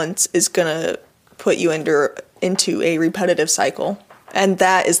habit once is going to put you into a repetitive cycle. And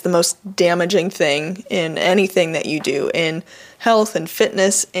that is the most damaging thing in anything that you do, in health and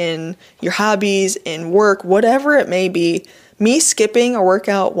fitness, in your hobbies, in work, whatever it may be. Me skipping a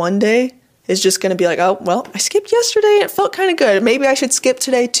workout one day is just going to be like, oh, well, I skipped yesterday and it felt kind of good. Maybe I should skip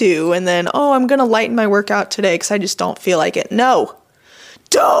today too. And then, oh, I'm going to lighten my workout today because I just don't feel like it. No,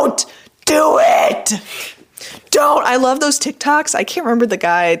 don't do it. Don't. I love those TikToks. I can't remember the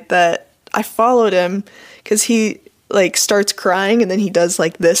guy that I followed him because he like starts crying and then he does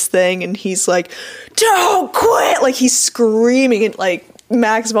like this thing and he's like, don't quit. Like he's screaming and like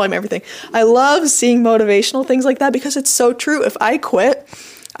max volume, everything. I love seeing motivational things like that because it's so true. If I quit,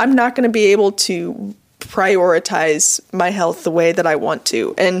 I'm not going to be able to prioritize my health the way that I want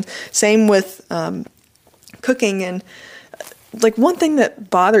to. And same with cooking. And like one thing that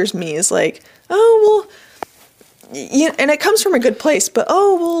bothers me is like, oh, well, yeah, and it comes from a good place, but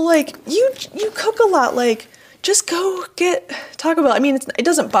oh, well, like you cook a lot, like just go get Taco Bell. I mean, it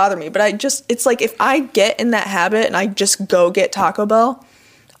doesn't bother me, but it's like if I get in that habit and I just go get Taco Bell,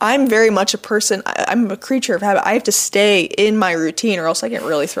 I'm very much a person, I'm a creature of habit. I have to stay in my routine or else I get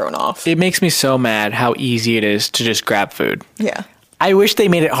really thrown off. It makes me so mad how easy it is to just grab food. Yeah. I wish they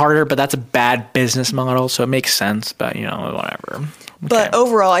made it harder, but that's a bad business model, so it makes sense, but you know, whatever. Okay. But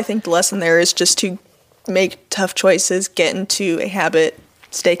overall, I think the lesson there is just to make tough choices, get into a habit,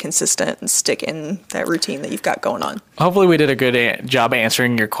 stay consistent, and stick in that routine that you've got going on. Hopefully we did a good job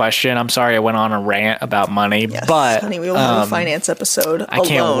answering your question. I'm sorry I went on a rant about money, yes, but honey, we will have a finance episode I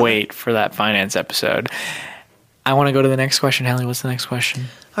can't wait for that finance episode. I want to go to the next question. Hallie, what's the next question?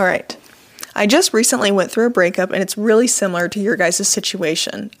 All right. I just recently went through a breakup, and it's really similar to your guys'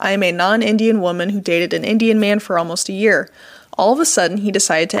 situation. I am a non-Indian woman who dated an Indian man for almost a year. All of a sudden, he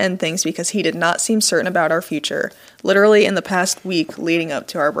decided to end things because he did not seem certain about our future. Literally in the past week leading up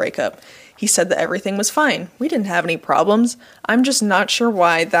to our breakup, he said that everything was fine. We didn't have any problems. I'm just not sure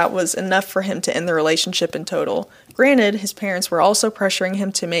why that was enough for him to end the relationship in total. Granted, his parents were also pressuring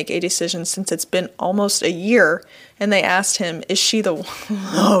him to make a decision since it's been almost a year, and they asked him, is she the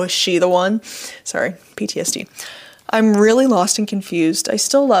one? Sorry, PTSD. I'm really lost and confused. I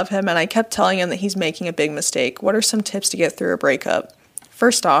still love him, and I kept telling him that he's making a big mistake. What are some tips to get through a breakup?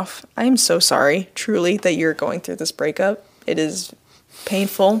 First off, I am so sorry, truly, that you're going through this breakup. It is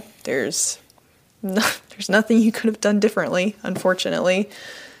painful. There's nothing you could have done differently, unfortunately.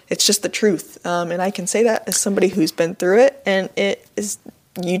 It's just the truth. And I can say that as somebody who's been through it, and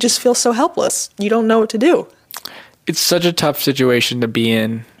you just feel so helpless. You don't know what to do. It's such a tough situation to be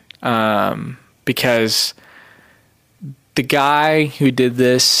in, because the guy who did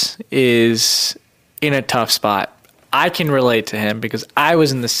this is in a tough spot. I can relate to him because I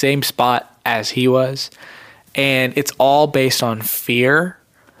was in the same spot as he was, and it's all based on fear.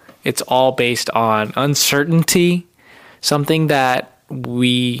 It's all based on uncertainty, something that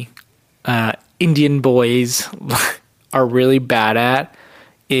we Indian boys are really bad at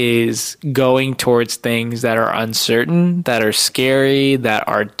is going towards things that are uncertain, that are scary, that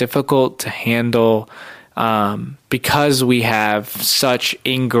are difficult to handle, because we have such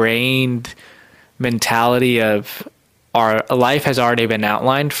ingrained mentality of our life has already been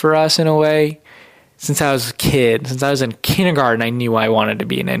outlined for us in a way. Since I was a kid, since I was in kindergarten, I knew I wanted to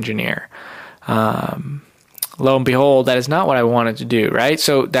be an engineer. Lo and behold, that is not what I wanted to do, right?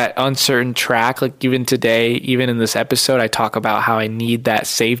 So that uncertain track, like even today, even in this episode, I talk about how I need that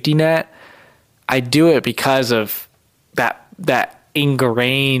safety net. I do it because of that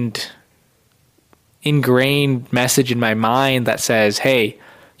ingrained message in my mind that says, hey,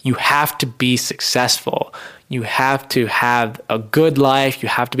 you have to be successful. You have to have a good life. You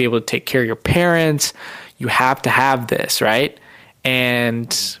have to be able to take care of your parents. You have to have this, right?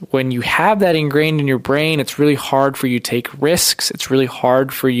 And when you have that ingrained in your brain, it's really hard for you to take risks. It's really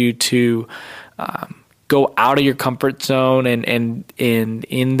hard for you to go out of your comfort zone. And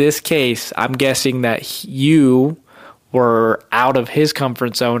in this case, I'm guessing that you were out of his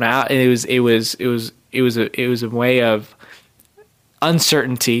comfort zone. It was a way of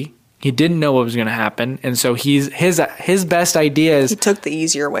uncertainty. He didn't know what was going to happen, and so his best idea is he took the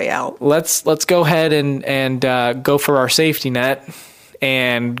easier way out. Let's go ahead and go for our safety net,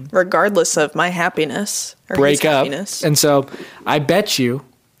 and regardless of my happiness or break his up. Happiness. And so I bet you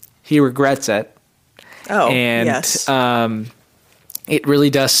he regrets it. Oh, and, yes. It really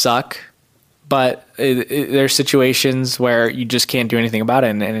does suck, but there's situations where you just can't do anything about it,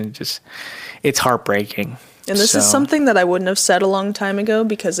 and it's heartbreaking. And this is something that I wouldn't have said a long time ago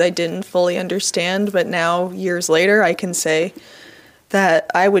because I didn't fully understand. But now, years later, I can say that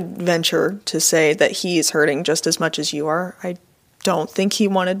I would venture to say that he is hurting just as much as you are. I don't think he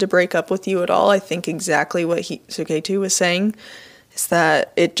wanted to break up with you at all. I think exactly what Suketu was saying is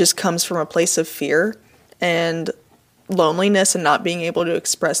that it just comes from a place of fear and loneliness and not being able to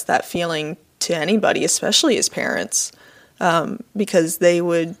express that feeling to anybody, especially his parents, because they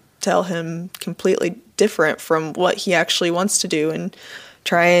would tell him completely different from what he actually wants to do and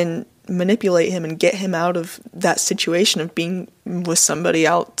try and manipulate him and get him out of that situation of being with somebody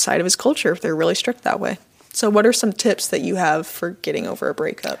outside of his culture if they're really strict that way. So what are some tips that you have for getting over a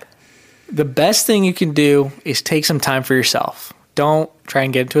breakup? The best thing you can do is take some time for yourself. Don't try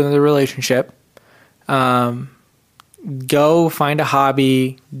and get into another relationship. Go find a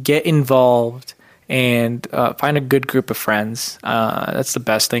hobby, get involved, and find a good group of friends. That's the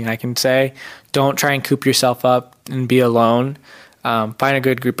best thing I can say. Don't try and coop yourself up and be alone. Find a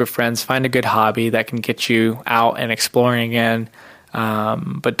good group of friends. Find a good hobby that can get you out and exploring again.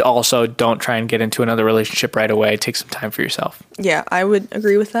 But also don't try and get into another relationship right away. Take some time for yourself. Yeah, I would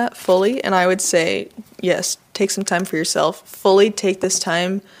agree with that fully. And I would say, yes, take some time for yourself. Fully take this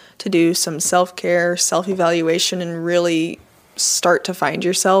time to do some self-care, self-evaluation, and really start to find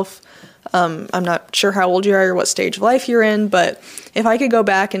yourself. I'm not sure how old you are or what stage of life you're in, but if I could go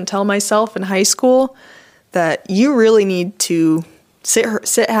back and tell myself in high school that you really need to sit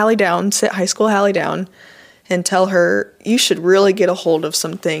high school Hallie down and tell her you should really get a hold of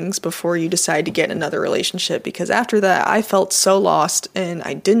some things before you decide to get in another relationship, because after that I felt so lost and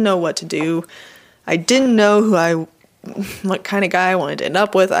I didn't know what to do. I didn't know what kind of guy I wanted to end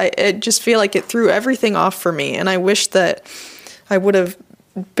up with. I just feel like it threw everything off for me, and I wish that I would have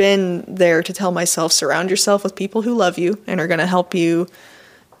been there to tell myself, surround yourself with people who love you and are going to help you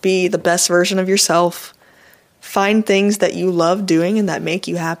be the best version of yourself. Find things that you love doing and that make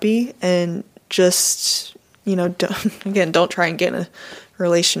you happy, and just, don't try and get in a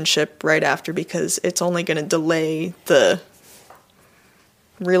relationship right after, because it's only going to delay the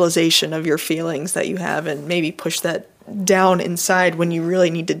realization of your feelings that you have and maybe push that down inside when you really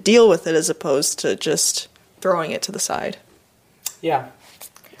need to deal with it, as opposed to just throwing it to the side. Yeah.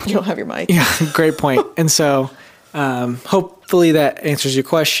 You don't have your mic. Yeah, great point. And so hopefully that answers your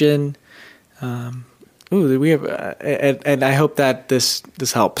question. We have, and I hope that this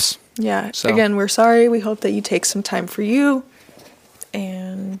helps. Yeah. So. Again, we're sorry. We hope that you take some time for you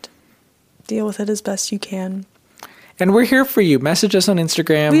and deal with it as best you can. And we're here for you. Message us on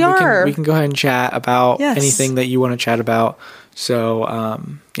Instagram. We can go ahead and chat about anything that you want to chat about. So,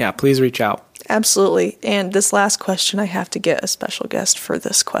 please reach out. Absolutely. And this last question, I have to get a special guest for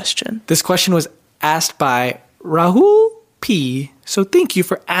this question. This question was asked by Rahul P. So thank you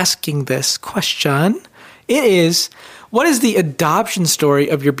for asking this question. It is, what is the adoption story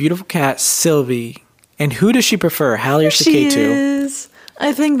of your beautiful cat, Sylvie? And who does she prefer, Hallie or Suketu?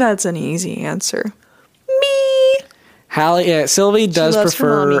 I think that's an easy answer. Me. Hallie, Sylvie does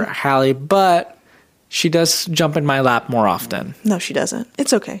prefer Hallie, but she does jump in my lap more often. No, she doesn't.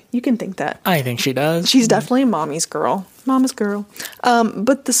 It's okay. You can think that. I think she does. She's definitely mommy's girl. Mama's girl.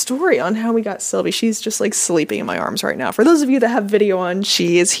 But the story on how we got Sylvie, she's just like sleeping in my arms right now. For those of you that have video on,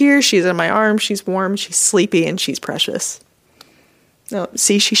 she is here. She's in my arms. She's warm. She's sleepy, and she's precious. No,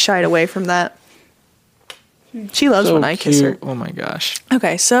 see, she shied away from that. She loves when I kiss her. Oh my gosh.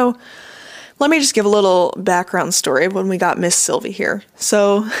 Okay, so let me just give a little background story of when we got Miss Sylvie here.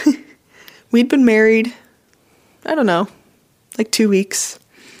 So we'd been married, I don't know, like 2 weeks.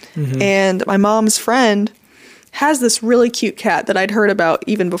 Mm-hmm. And my mom's friend has this really cute cat that I'd heard about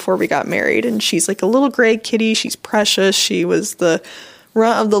even before we got married. And she's like a little gray kitty. She's precious. She was the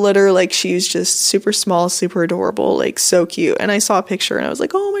runt of the litter. Like, she's just super small, super adorable, like so cute. And I saw a picture and I was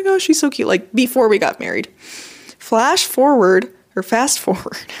like, oh my gosh, she's so cute. Like, before we got married. Fast forward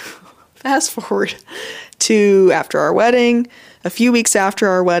to after our wedding. A few weeks after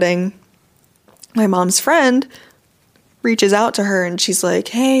our wedding, my mom's friend reaches out to her and she's like,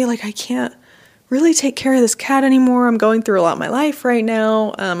 hey, like, I can't really take care of this cat anymore. I'm going through a lot in my life right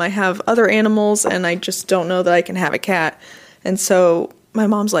now. I have other animals and I just don't know that I can have a cat. And so my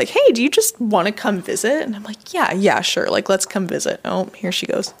mom's like, hey, do you just want to come visit? And I'm like, yeah, sure. Like, let's come visit. Oh, here she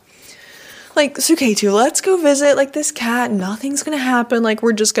goes. Like, it's okay, too. Let's go visit, like, this cat. Nothing's going to happen. Like,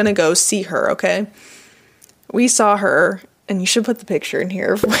 we're just going to go see her, okay? We saw her, and you should put the picture in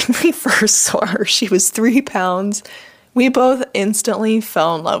here. When we first saw her, she was 3 pounds. We both instantly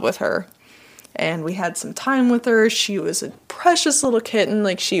fell in love with her. And we had some time with her. She was a precious little kitten.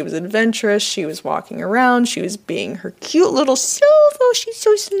 Like, she was adventurous. She was walking around. She was being her cute little self. Oh, she's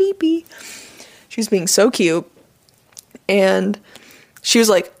so sleepy. She was being so cute. And she was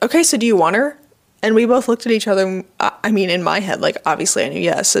like, okay, so do you want her? And we both looked at each other. I mean, in my head, like, obviously I knew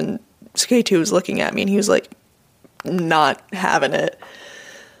yes. And K2 was looking at me and he was like, not having it.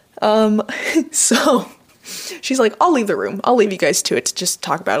 So she's like, I'll leave the room. I'll leave you guys to it to just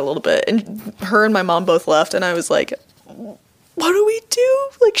talk about it a little bit. And her and my mom both left. And I was like, what do we do?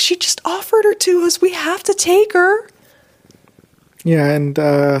 Like, she just offered her to us. We have to take her. Yeah, and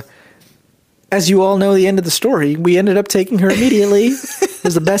as you all know, the end of the story, we ended up taking her immediately. It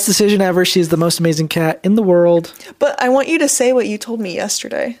was the best decision ever. She's the most amazing cat in the world. But I want you to say what you told me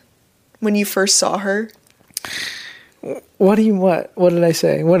yesterday when you first saw her. What did I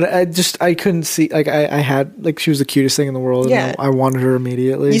say? I couldn't see, like, I had, like, she was the cutest thing in the world. Yeah. And I wanted her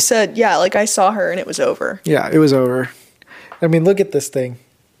immediately. You said, yeah, like, I saw her and it was over. Yeah, it was over. I mean, look at this thing.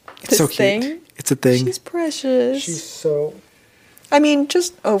 It's This so cute. thing? It's a thing. She's precious. She's so... I mean,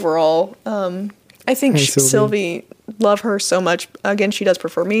 just overall, I think Hey, Sylvie, love her so much. Again, she does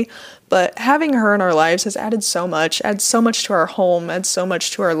prefer me, but having her in our lives has added so much to our home, adds so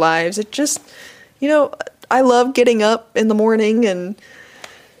much to our lives. It just, you know, I love getting up in the morning and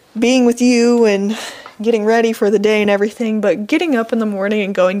being with you and getting ready for the day and everything, but getting up in the morning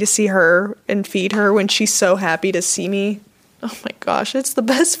and going to see her and feed her when she's so happy to see me, oh my gosh, it's the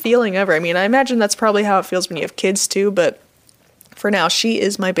best feeling ever. I mean, I imagine that's probably how it feels when you have kids too, but for now, she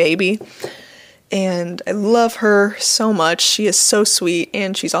is my baby, and I love her so much. She is so sweet,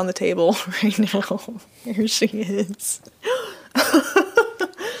 and she's on the table right now. Here she is. Oh,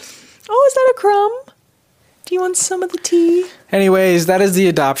 is that a crumb? Do you want some of the tea? Anyways, that is the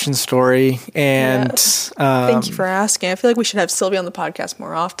adoption story, and thank you for asking. I feel like we should have Sylvie on the podcast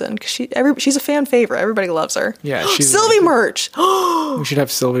more often because she's a fan favorite. Everybody loves her. Yeah, she's Sylvie merch. We should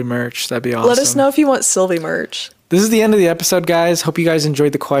have Sylvie merch. That'd be awesome. Let us know if you want Sylvie merch. This is the end of the episode, guys. Hope you guys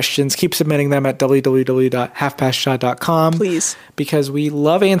enjoyed the questions. Keep submitting them at www.halfpastshot.com. Please. Because we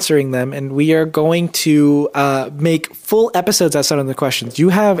love answering them, and we are going to make full episodes outside of the questions. You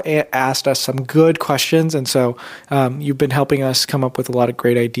have asked us some good questions, and so you've been helping us come up with a lot of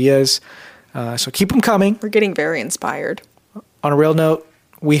great ideas. So keep them coming. We're getting very inspired. On a real note,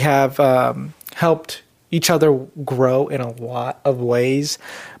 we have helped each other grow in a lot of ways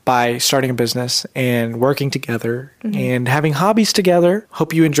by starting a business and working together and having hobbies together.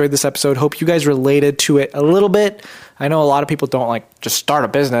 Hope you enjoyed this episode. Hope you guys related to it a little bit. I know a lot of people don't like just start a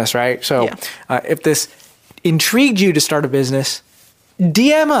business, right? So if this intrigued you to start a business,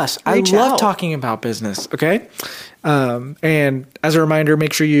 DM us. Reach I love out. talking about business, okay? And as a reminder,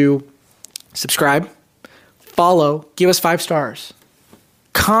 make sure you subscribe, follow, give us 5 stars,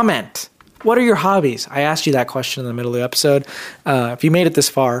 comment. What are your hobbies? I asked you that question in the middle of the episode. If you made it this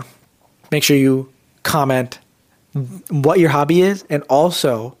far, make sure you comment what your hobby is and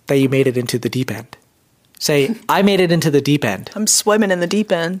also that you made it into the deep end. Say, I made it into the deep end. I'm swimming in the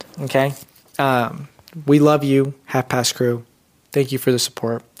deep end. Okay? We love you, Half Past Crew. Thank you for the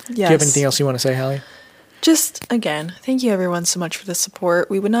support. Yes. Do you have anything else you want to say, Hallie? Just, again, thank you everyone so much for the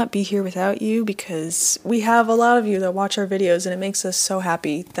support. We would not be here without you because we have a lot of you that watch our videos and it makes us so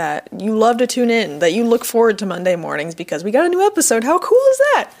happy that you love to tune in, that you look forward to Monday mornings because we got a new episode. How cool is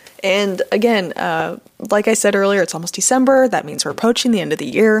that? And again, like I said earlier, it's almost December. That means we're approaching the end of the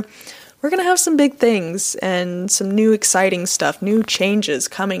year. We're going to have some big things and some new exciting stuff, new changes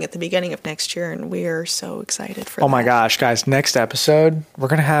coming at the beginning of next year, and we are so excited for that. Oh my gosh, guys. Next episode, we're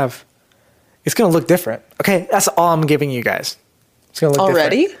going to have... It's going to look different. Okay, that's all I'm giving you guys. It's going to look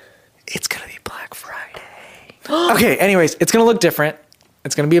already? different. It's going to be Black Friday. Okay, anyways, it's going to look different.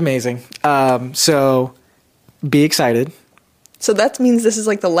 It's going to be amazing. So be excited. So that means this is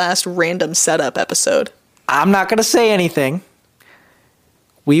like the last random setup episode. I'm not going to say anything.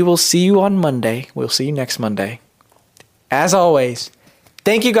 We will see you on Monday. We'll see you next Monday. As always,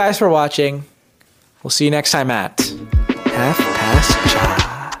 thank you guys for watching. We'll see you next time at Half Past Shot.